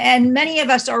 And many of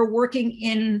us are working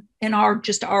in our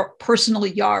personal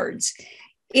yards.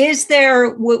 Is there,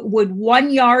 would 1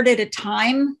 yard at a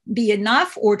time be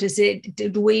enough, or do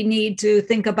we need to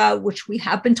think about, which we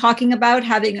have been talking about,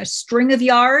 having a string of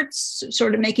yards,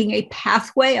 sort of making a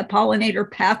pathway, a pollinator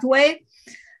pathway?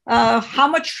 How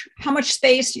much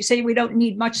space? You say we don't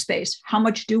need much space. How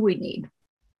much do we need?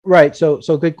 Right. So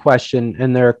good question.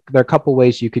 And there are a couple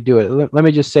ways you could do it. Let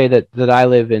me just say that I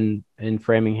live in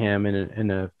Framingham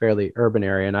in a fairly urban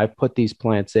area, and I've put these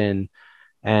plants in,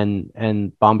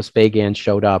 and Bombus vagans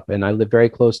showed up, and I live very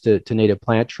close to Native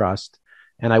Plant Trust,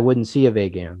 and I wouldn't see a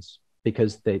vagans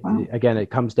because again,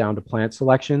 it comes down to plant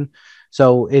selection.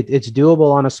 So it's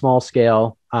doable on a small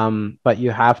scale, but you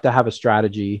have to have a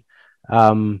strategy.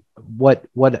 So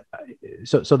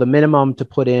the minimum to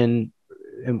put in,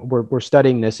 and we're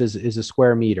studying this, is a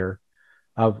square meter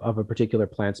of a particular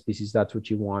plant species. That's what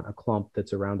you want, a clump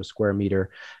that's around a square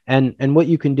meter. And what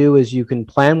you can do is you can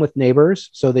plan with neighbors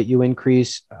so that you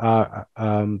increase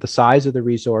the size of the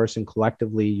resource, and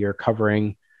collectively you're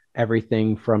covering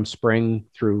everything from spring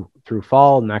through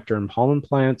fall, nectar and pollen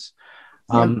plants.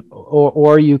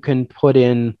 Or you can put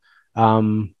in,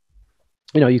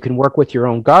 you can work with your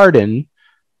own garden,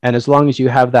 and as long as you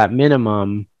have that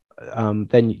minimum,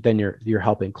 then you're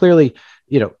helping. Clearly,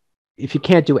 if you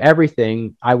can't do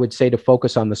everything, I would say to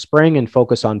focus on the spring and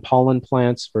focus on pollen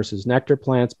plants versus nectar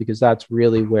plants, because that's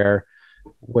really where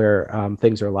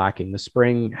things are lacking. The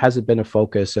spring hasn't been a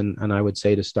focus, and I would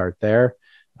say to start there.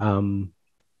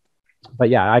 But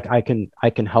yeah, I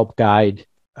can help guide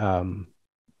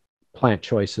plant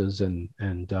choices and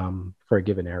for a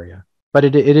given area. but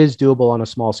it is doable on a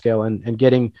small scale, and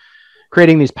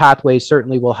creating these pathways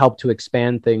certainly will help to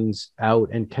expand things out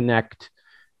and connect.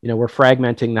 We're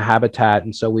fragmenting the habitat,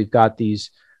 and so we've got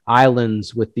these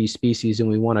islands with these species, and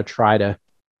we want to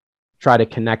try to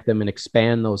connect them and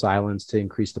expand those islands to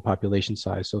increase the population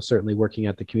size. So certainly working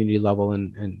at the community level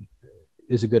and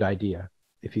is a good idea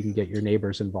if you can get your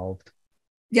neighbors involved.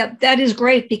 Yep, that is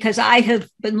great, because I have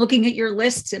been looking at your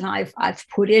lists and I've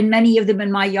put in many of them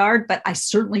in my yard, but I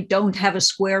certainly don't have a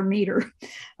square meter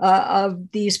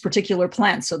of these particular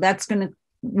plants. So that's going to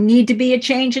need to be a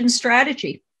change in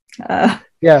strategy.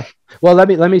 Yeah. Well, let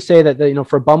me say that,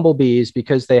 for bumblebees,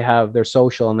 because they're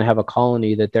social and they have a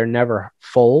colony, that they're never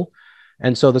full.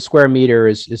 And so the square meter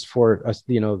is for us,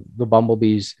 the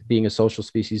bumblebees being a social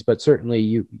species, but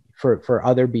certainly for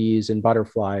other bees and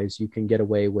butterflies, you can get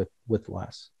away with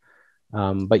less.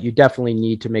 But you definitely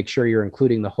need to make sure you're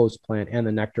including the host plant and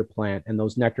the nectar plant, and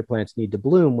those nectar plants need to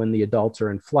bloom when the adults are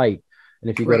in flight.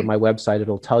 And if you go to my website,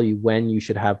 it'll tell you when you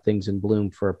should have things in bloom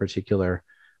for a particular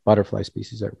butterfly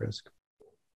species at risk.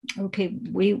 Okay,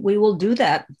 we will do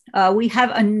that. We have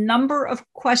a number of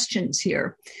questions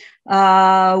here.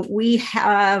 We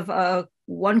have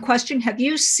one question. Have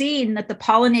you seen that the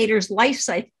pollinator's life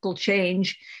cycle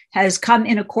change has come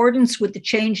in accordance with the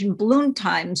change in bloom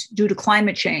times due to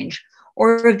climate change,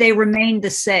 or have they remained the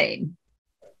same?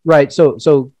 Right.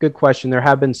 So good question. There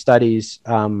have been studies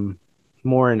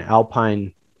more in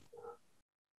alpine,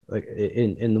 like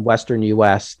in the Western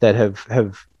US, that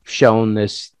have shown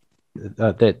this,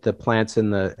 that the plants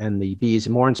and the bees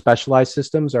more in specialized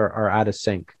systems are out of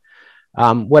sync.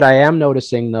 What I am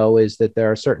noticing, though, is that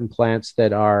there are certain plants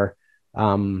that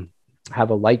have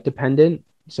a light dependent,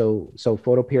 so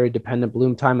photoperiod dependent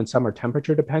bloom time, and some are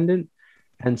temperature dependent.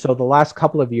 And so the last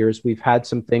couple of years, we've had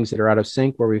some things that are out of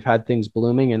sync, where we've had things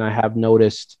blooming, and I have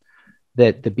noticed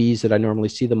that the bees that I normally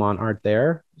see them on aren't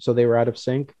there, so they were out of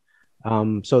sync.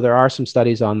 So there are some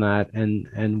studies on that,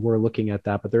 and we're looking at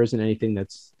that, but there isn't anything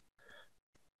that's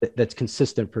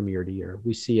consistent from year to year.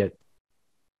 We see it,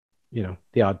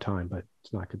 the odd time, but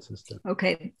it's not consistent.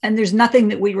 Okay. And there's nothing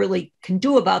that we really can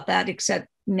do about that, except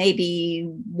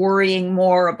maybe worrying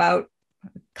more about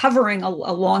covering a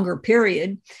longer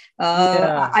period.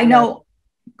 I know.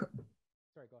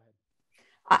 Sorry, go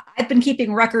ahead. I've been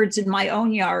keeping records in my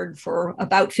own yard for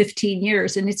about 15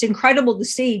 years, and it's incredible to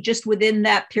see just within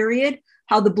that period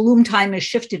how the bloom time has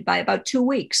shifted by about 2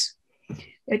 weeks.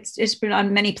 It's been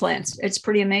on many plants. It's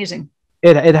pretty amazing.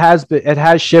 It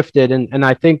has shifted, and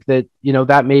I think that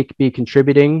that may be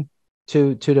contributing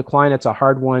to decline. It's a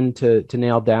hard one to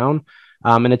nail down,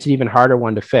 and it's an even harder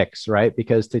one to fix, right?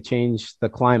 Because to change the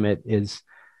climate is,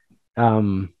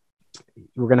 we're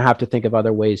going to have to think of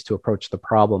other ways to approach the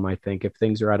problem. I think if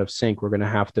things are out of sync, we're going to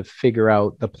have to figure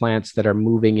out the plants that are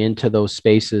moving into those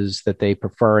spaces that they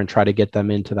prefer and try to get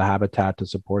them into the habitat to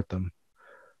support them.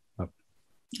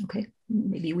 Okay,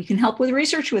 maybe we can help with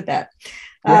research with that.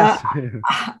 Yes.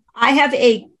 I have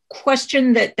a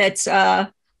question that's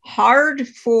hard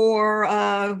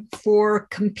for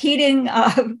competing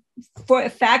for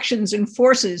factions and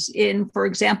forces in, for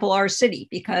example, our city,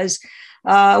 because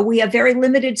we have very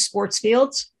limited sports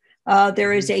fields.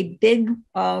 There is a big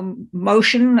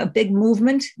motion, a big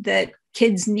movement that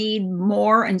kids need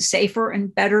more and safer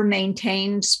and better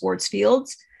maintained sports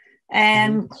fields.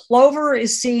 And clover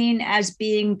is seen as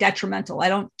being detrimental. I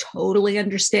don't totally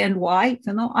understand why,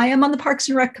 even though I am on the Parks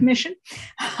and Rec Commission.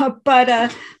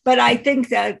 But I think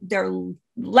that there are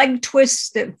leg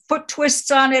twists, the foot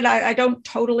twists on it. I don't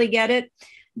totally get it.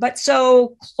 But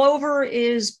so clover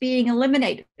is being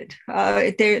eliminated. There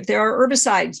are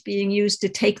herbicides being used to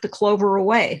take the clover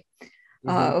away.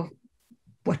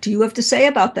 What do you have to say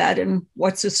about that, and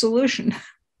what's the solution?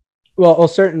 Well,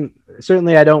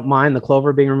 certainly I don't mind the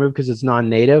clover being removed because it's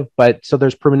non-native, but so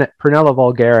there's Prunella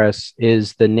vulgaris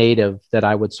is the native that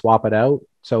I would swap it out.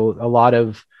 So a lot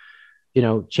of,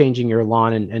 changing your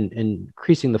lawn and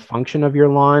increasing the function of your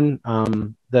lawn.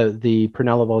 The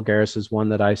Prunella vulgaris is one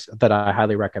that I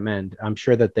highly recommend. I'm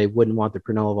sure that they wouldn't want the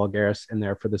Prunella vulgaris in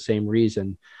there for the same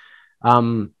reason.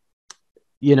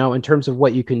 In terms of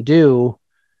what you can do,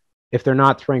 if they're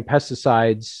not throwing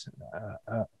pesticides,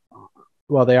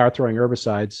 well, they are throwing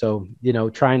herbicides. So,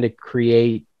 trying to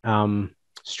create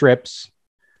strips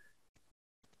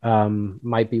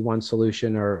might be one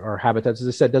solution, or habitats. As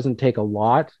I said, doesn't take a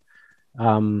lot.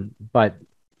 But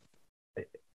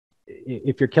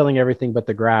if you're killing everything but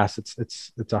the grass,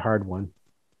 it's a hard one.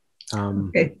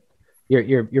 Okay.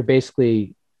 You're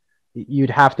basically, you'd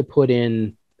have to put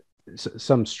in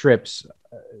some strips.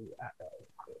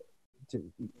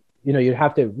 You'd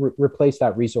have to replace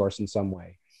that resource in some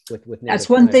way. with That's native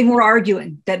one plants. thing we're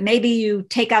arguing, that maybe you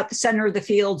take out the center of the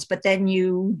fields, but then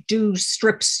you do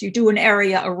strips, you do an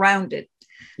area around it,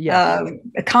 Yes.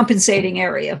 A compensating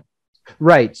area.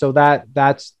 Right. So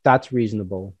that's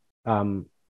reasonable.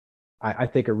 I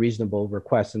think a reasonable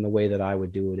request in the way that I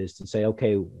would do it is to say,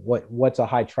 okay, what's a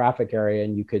high traffic area,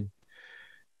 and you could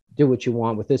do what you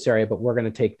want with this area, but we're going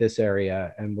to take this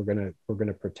area and we're going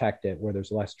to protect it where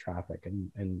there's less traffic,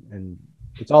 and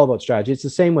it's all about strategy. It's the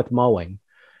same with mowing,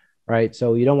 right?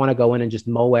 So you don't want to go in and just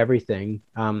mow everything.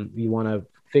 You want to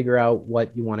figure out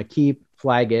what you want to keep,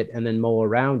 flag it, and then mow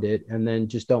around it, and then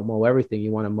just don't mow everything.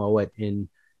 You want to mow it in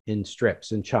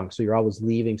strips and chunks, so you're always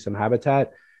leaving some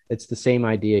habitat. It's the same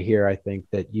idea here. I think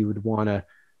that you would want to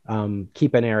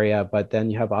keep an area, but then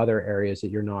you have other areas that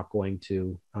you're not going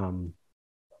to.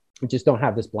 You just don't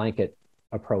have this blanket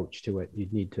approach to it. You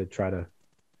need to try to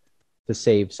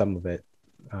save some of it.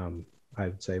 I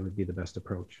would say would be the best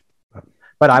approach.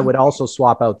 But I would also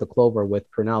swap out the clover with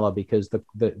prunella, because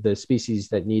the species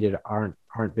that need it aren't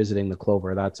visiting the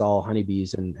clover. That's all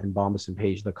honeybees and bombus and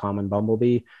page, the common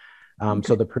bumblebee.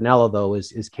 So the prunella, though,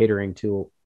 is catering to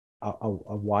a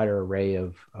wider array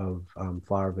of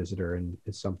flower visitor, and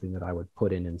is something that I would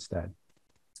put in instead.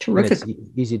 Terrific. And it's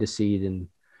easy to seed, and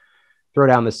throw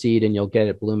down the seed and you'll get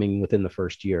it blooming within the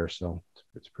first year. So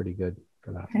it's pretty good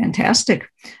for that. Fantastic.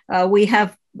 We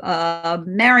have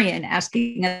Marion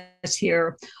asking us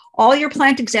here, all your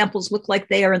plant examples look like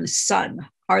they are in the sun.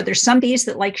 Are there some bees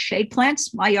that like shade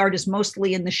plants? My yard is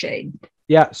mostly in the shade.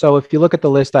 Yeah. So if you look at the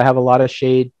list, I have a lot of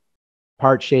shade,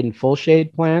 part shade and full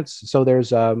shade plants. So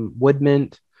there's wood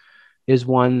mint is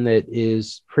one that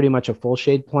is pretty much a full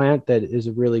shade plant that is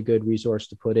a really good resource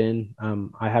to put in.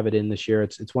 I have it in this year.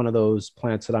 It's one of those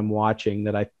plants that I'm watching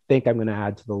that I think I'm going to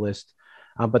add to the list.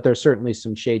 But there's certainly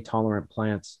some shade tolerant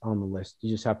plants on the list. You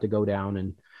just have to go down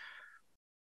and,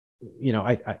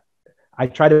 I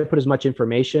try to put as much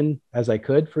information as I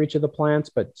could for each of the plants,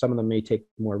 but some of them may take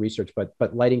more research,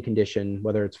 but lighting condition,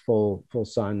 whether it's full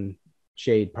sun,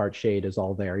 shade, part shade, is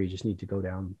all there. You just need to go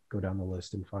down the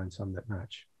list and find some that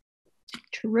match.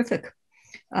 Terrific.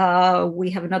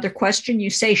 We have another question. You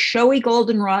say showy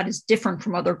goldenrod is different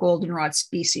from other goldenrod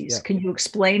species. Yeah. Can you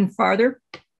explain farther?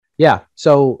 Yeah.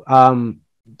 So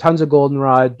tons of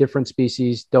goldenrod, different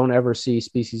species. Don't ever see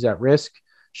species at risk.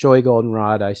 Showy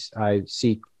goldenrod, I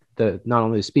see not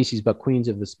only the species, but queens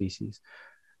of the species.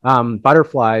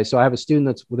 Butterflies. So I have a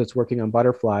student that's working on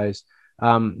butterflies.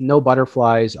 No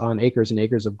butterflies on acres and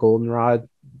acres of goldenrod.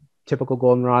 Typical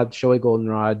goldenrod, showy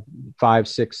goldenrod, 5,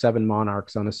 6, 7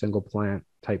 monarchs on a single plant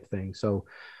type thing. So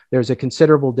there's a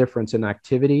considerable difference in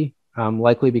activity,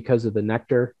 likely because of the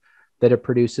nectar that it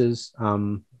produces.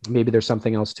 Maybe there's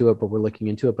something else to it, but we're looking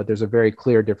into it. But there's a very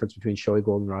clear difference between showy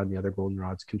goldenrod and the other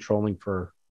goldenrods, controlling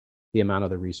for the amount of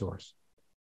the resource.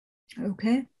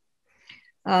 Okay.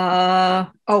 I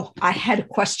had a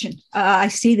question. I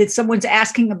see that someone's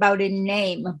asking about a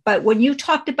name, but when you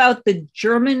talked about the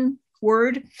German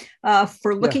word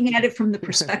for looking at it from the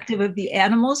perspective of the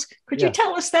animals, could you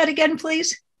tell us that again,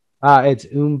 please? It's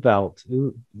Umwelt,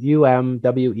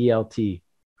 Umwelt,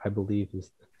 I believe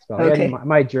is spelled. Okay.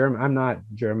 My German, I'm not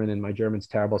German, and my German's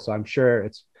terrible, so I'm sure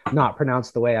it's not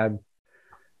pronounced the way I'm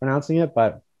pronouncing it.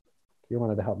 But if you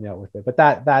wanted to help me out with it, but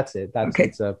that's it.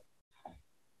 It's a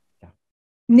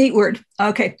neat word.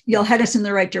 Okay, you'll head us in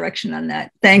the right direction on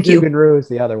that. Thank you. Zugenrue is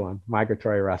the other one.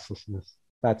 Migratory restlessness.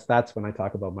 That's when I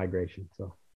talk about migration.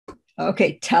 So,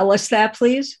 okay, tell us that,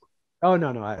 please. Oh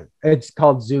no, it's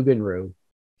called Zugenrue,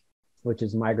 which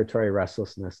is migratory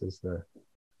restlessness. Is the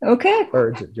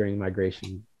birds during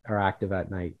migration are active at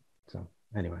night. So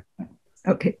anyway.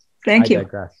 Okay, thank you. I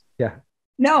digress. Yeah.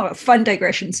 No, fun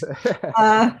digressions.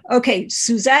 Okay,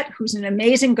 Suzette, who's an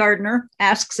amazing gardener,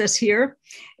 asks us here,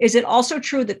 is it also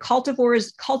true that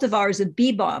cultivars of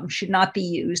bee balm should not be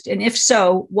used? And if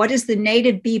so, what is the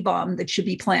native bee balm that should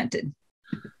be planted?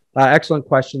 Excellent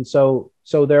question. So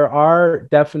there are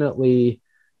definitely,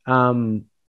 so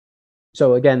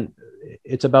again,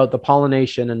 it's about the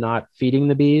pollination and not feeding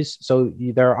the bees. So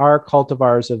there are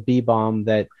cultivars of bee balm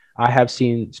that I have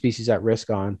seen species at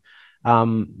risk on.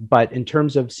 But in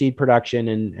terms of seed production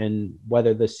and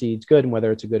whether the seed's good and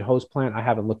whether it's a good host plant, I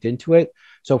haven't looked into it.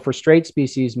 So for straight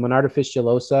species, Monarda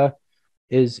fistulosa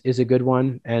is a good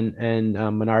one, and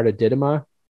Monarda didyma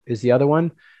is the other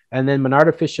one. And then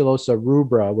Monarda fistulosa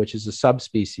rubra, which is a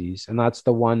subspecies, and that's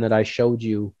the one that I showed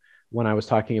you when I was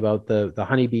talking about the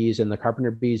honeybees and the carpenter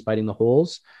bees biting the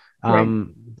holes. Right.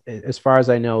 As far as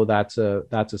I know, that's a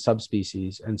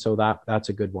subspecies, and so that's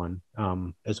a good one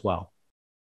as well.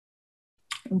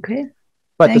 Okay.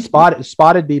 But the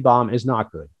spotted bee balm is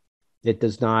not good. It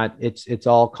does not, it's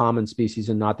all common species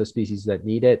and not the species that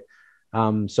need it.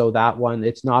 So that one,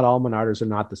 it's not all monardas are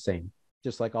not the same,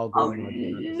 just like all growing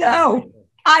monardas. No,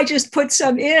 I just put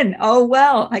some in. Oh,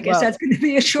 well, I guess that's going to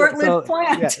be a short-lived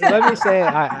plant. Yeah, let me say,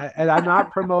 and I'm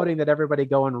not promoting that everybody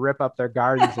go and rip up their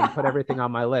gardens and put everything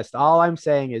on my list. All I'm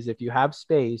saying is if you have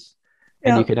space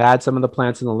and you can add some of the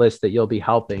plants in the list that you'll be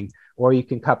helping, or you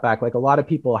can cut back. Like a lot of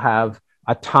people have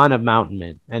a ton of mountain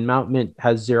mint, and mountain mint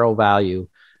has zero value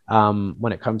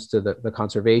when it comes to the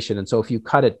conservation. And so if you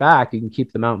cut it back, you can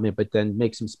keep the mountain mint, but then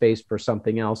make some space for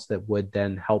something else that would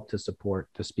then help to support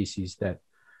the species that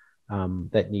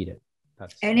need it.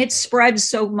 And it spreads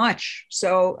so much.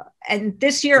 So, and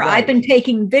this year I've been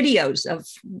taking videos of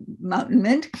mountain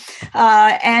mint,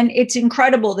 and it's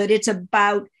incredible that it's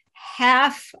about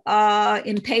half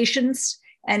impatiens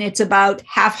and it's about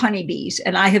half honeybees.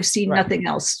 And I have seen nothing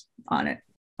else on it.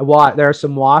 Well, there are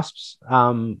some wasps.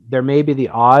 There may be the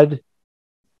odd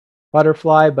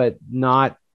butterfly, but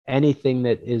not anything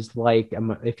that is like,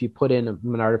 if you put in an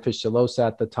Monarda fistulosa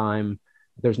at the time,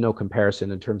 there's no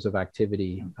comparison in terms of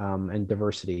activity and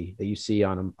diversity that you see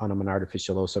on a Monarda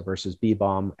fistulosa versus bee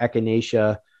balm,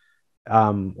 echinacea,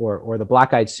 or the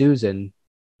black-eyed Susan.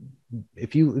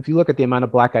 If you look at the amount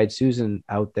of black-eyed Susan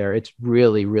out there, it's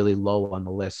really, really low on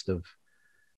the list of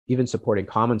even supporting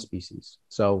common species.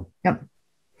 So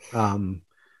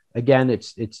again,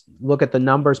 it's look at the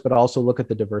numbers, but also look at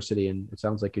the diversity. And it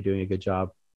sounds like you're doing a good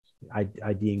job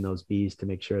IDing those bees to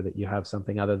make sure that you have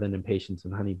something other than impatiens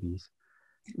and honeybees.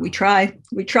 We try,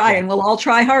 and we'll all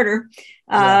try harder.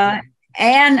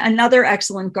 And another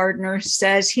excellent gardener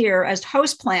says here, as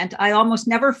host plant, I almost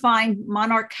never find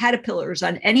monarch caterpillars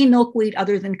on any milkweed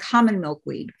other than common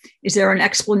milkweed. Is there an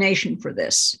explanation for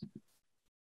this?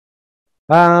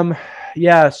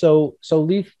 Yeah, so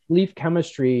leaf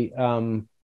chemistry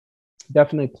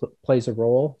definitely plays a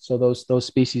role. So those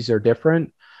species are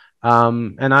different.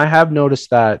 And I have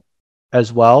noticed that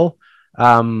as well.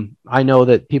 I know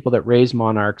that people that raise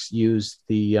monarchs use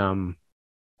the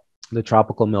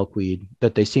tropical milkweed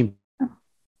that they seem,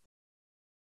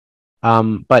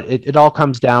 but it all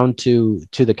comes down to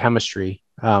the chemistry,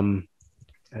 and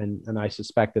I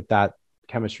suspect that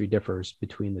chemistry differs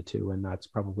between the two, and that's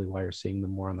probably why you're seeing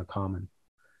them more on the common.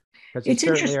 It's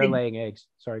certainly are laying eggs.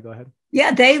 Sorry, go ahead.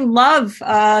 Yeah, they love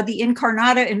the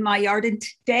incarnata in my yard. And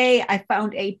today I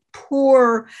found a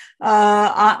poor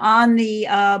on the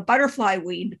butterfly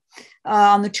weed,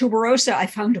 on the tuberosa. I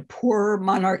found a poor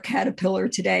monarch caterpillar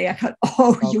today. I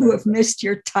thought, you have missed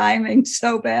your timing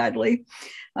so badly.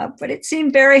 But it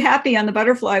seemed very happy on the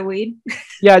butterfly weed.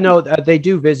 Yeah, no, they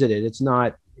do visit it. It's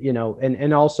not,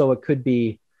 and also it could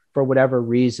be for whatever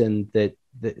reason that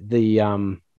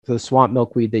the swamp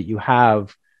milkweed that you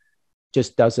have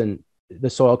just doesn't, the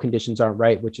soil conditions aren't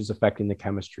right, which is affecting the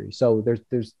chemistry. So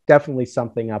there's definitely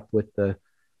something up with the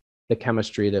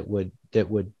chemistry that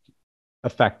would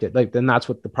affect it. Like, then that's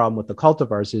what the problem with the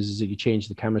cultivars is that you change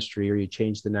the chemistry or you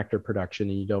change the nectar production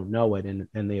and you don't know it,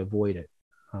 and they avoid it.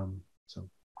 So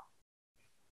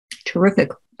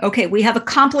terrific. Okay, we have a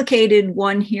complicated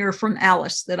one here from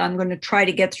Alice that I'm going to try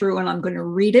to get through, and I'm going to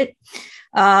read it.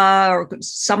 Or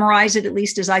summarize it at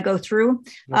least as I go through.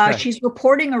 Okay. She's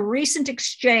reporting a recent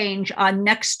exchange on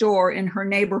Nextdoor in her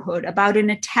neighborhood about an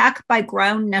attack by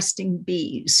ground nesting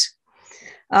bees.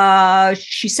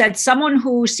 She said someone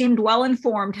who seemed well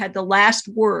informed had the last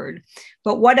word,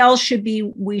 but what else should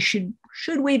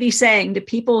we be saying to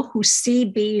people who see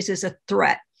bees as a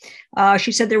threat?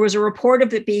 She said there was a report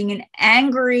of it being an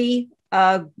angry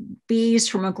bees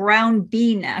from a ground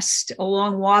bee nest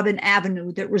along Woburn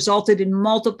Avenue that resulted in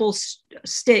multiple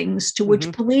stings, to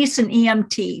which police and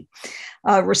EMT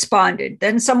responded.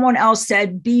 Then someone else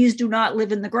said bees do not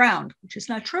live in the ground, which is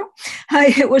not true.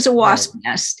 It was a wasp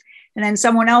nest. And then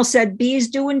someone else said bees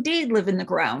do indeed live in the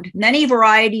ground, many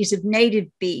varieties of native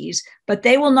bees, but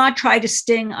they will not try to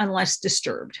sting unless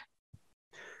disturbed.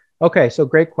 Okay, so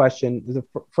great question.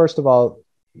 First of all,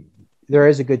 there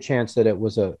is a good chance that it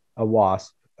was a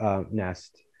wasp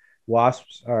nest.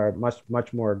 Wasps are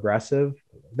much more aggressive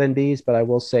than bees, but I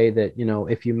will say that,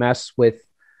 if you mess with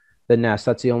the nest,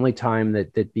 that's the only time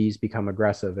that bees become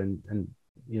aggressive. And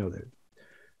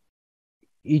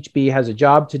each bee has a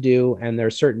job to do, and there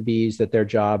are certain bees that their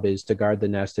job is to guard the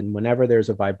nest. And whenever there's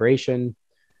a vibration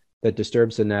that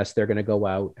disturbs the nest, they're going to go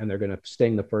out and they're going to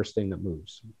sting the first thing that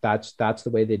moves. That's the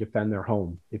way they defend their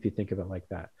home, if you think of it like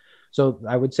that. So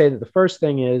I would say that the first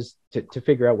thing is to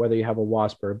figure out whether you have a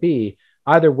wasp or a bee.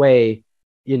 Either way,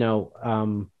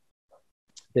 that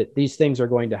these things are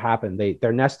going to happen.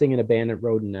 They're nesting in abandoned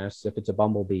rodent nests if it's a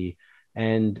bumblebee.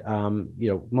 And,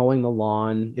 mowing the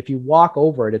lawn, if you walk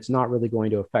over it, it's not really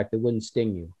going to affect, it wouldn't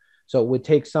sting you. So it would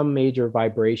take some major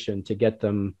vibration to get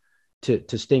them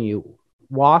to sting you.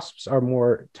 Wasps are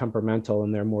more temperamental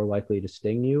and they're more likely to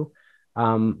sting you.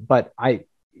 But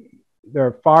there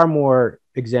are far more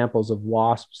examples of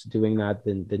wasps doing that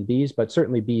than bees, but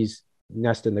certainly bees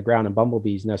nest in the ground and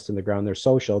bumblebees nest in the ground. They're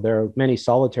social. There are many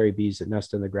solitary bees that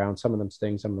nest in the ground. Some of them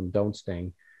sting, some of them don't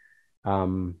sting.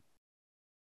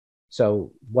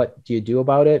 So what do you do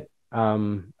about it?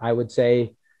 I would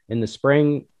say in the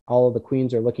spring, all of the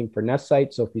queens are looking for nest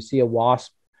sites. So if you see a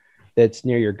wasp that's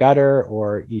near your gutter,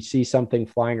 or you see something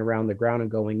flying around the ground and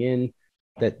going in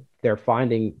that they're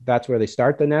finding, that's where they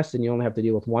start the nest. And you only have to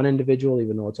deal with one individual,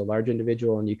 even though it's a large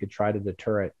individual, and you could try to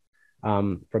deter it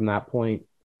from that point.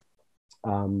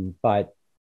 But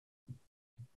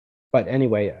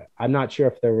anyway, I'm not sure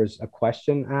if there was a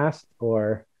question asked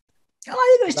or. Oh, I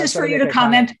think it was just for you to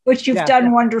comment, which you've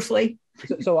done wonderfully.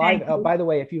 So by the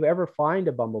way, if you ever find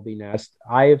a bumblebee nest,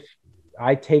 I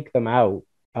take them out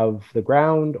of the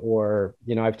ground, or,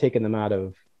 I've taken them out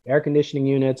of air conditioning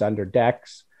units, under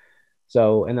decks.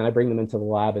 So, and then I bring them into the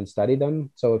lab and study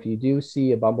them. So if you do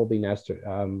see a bumblebee nest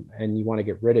and you want to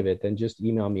get rid of it, then just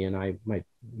email me and I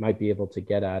might be able to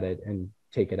get at it and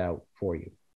take it out for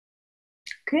you.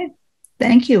 Okay,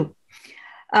 thank you.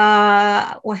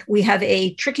 We have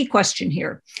a tricky question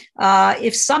here.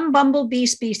 If some bumblebee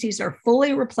species are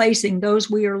fully replacing those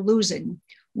we are losing,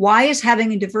 why is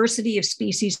having a diversity of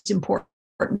species important?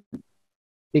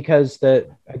 Because those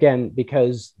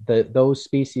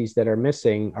species that are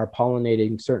missing are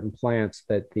pollinating certain plants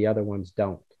that the other ones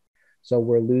don't. So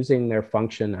we're losing their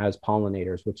function as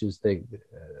pollinators, which is the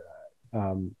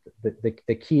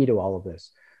key to all of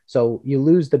this. So you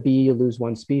lose the bee, you lose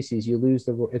one species, you lose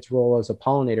its role as a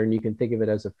pollinator, and you can think of it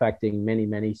as affecting many,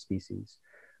 many species.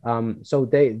 So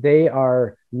they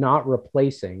are not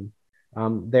replacing,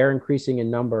 they're increasing in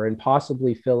number and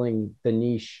possibly filling the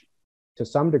niche to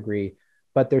some degree,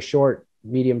 but they're short,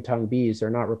 medium-tongue bees. They're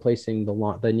not replacing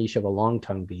the niche of a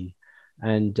long-tongue bee.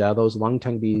 And those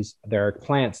long-tongue bees, there are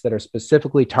plants that are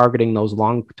specifically targeting those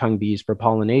long-tongue bees for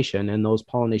pollination, and those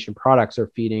pollination products are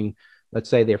feeding, let's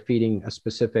say they're feeding a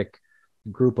specific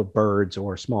group of birds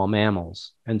or small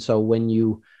mammals. And so when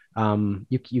you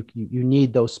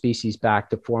need those species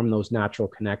back to form those natural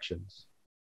connections.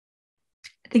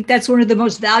 I think that's one of the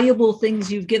most valuable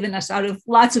things you've given us, out of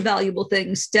lots of valuable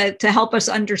things, to help us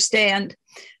understand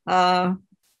what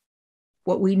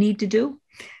we need to do.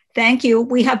 Thank you.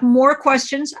 We have more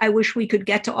questions. I wish we could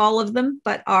get to all of them,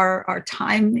 but our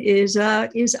time is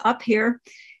up here.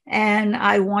 And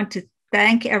I want to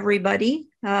thank everybody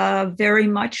very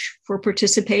much for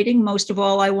participating. Most of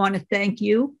all, I want to thank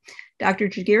you, Dr.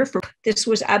 Gegear, for this.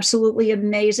 Was absolutely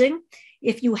amazing.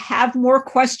 If you have more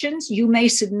questions, you may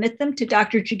submit them to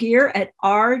Dr. Gegear at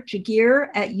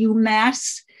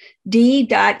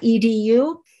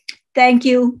rgegear@umassd.edu. Thank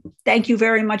you. Thank you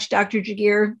very much, Dr.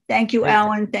 Gegear. Thank you,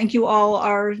 Alan. Thank you all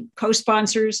our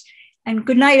co-sponsors. And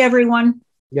good night, everyone.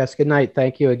 Yes, good night.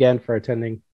 Thank you again for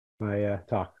attending my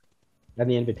talk and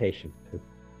the invitation.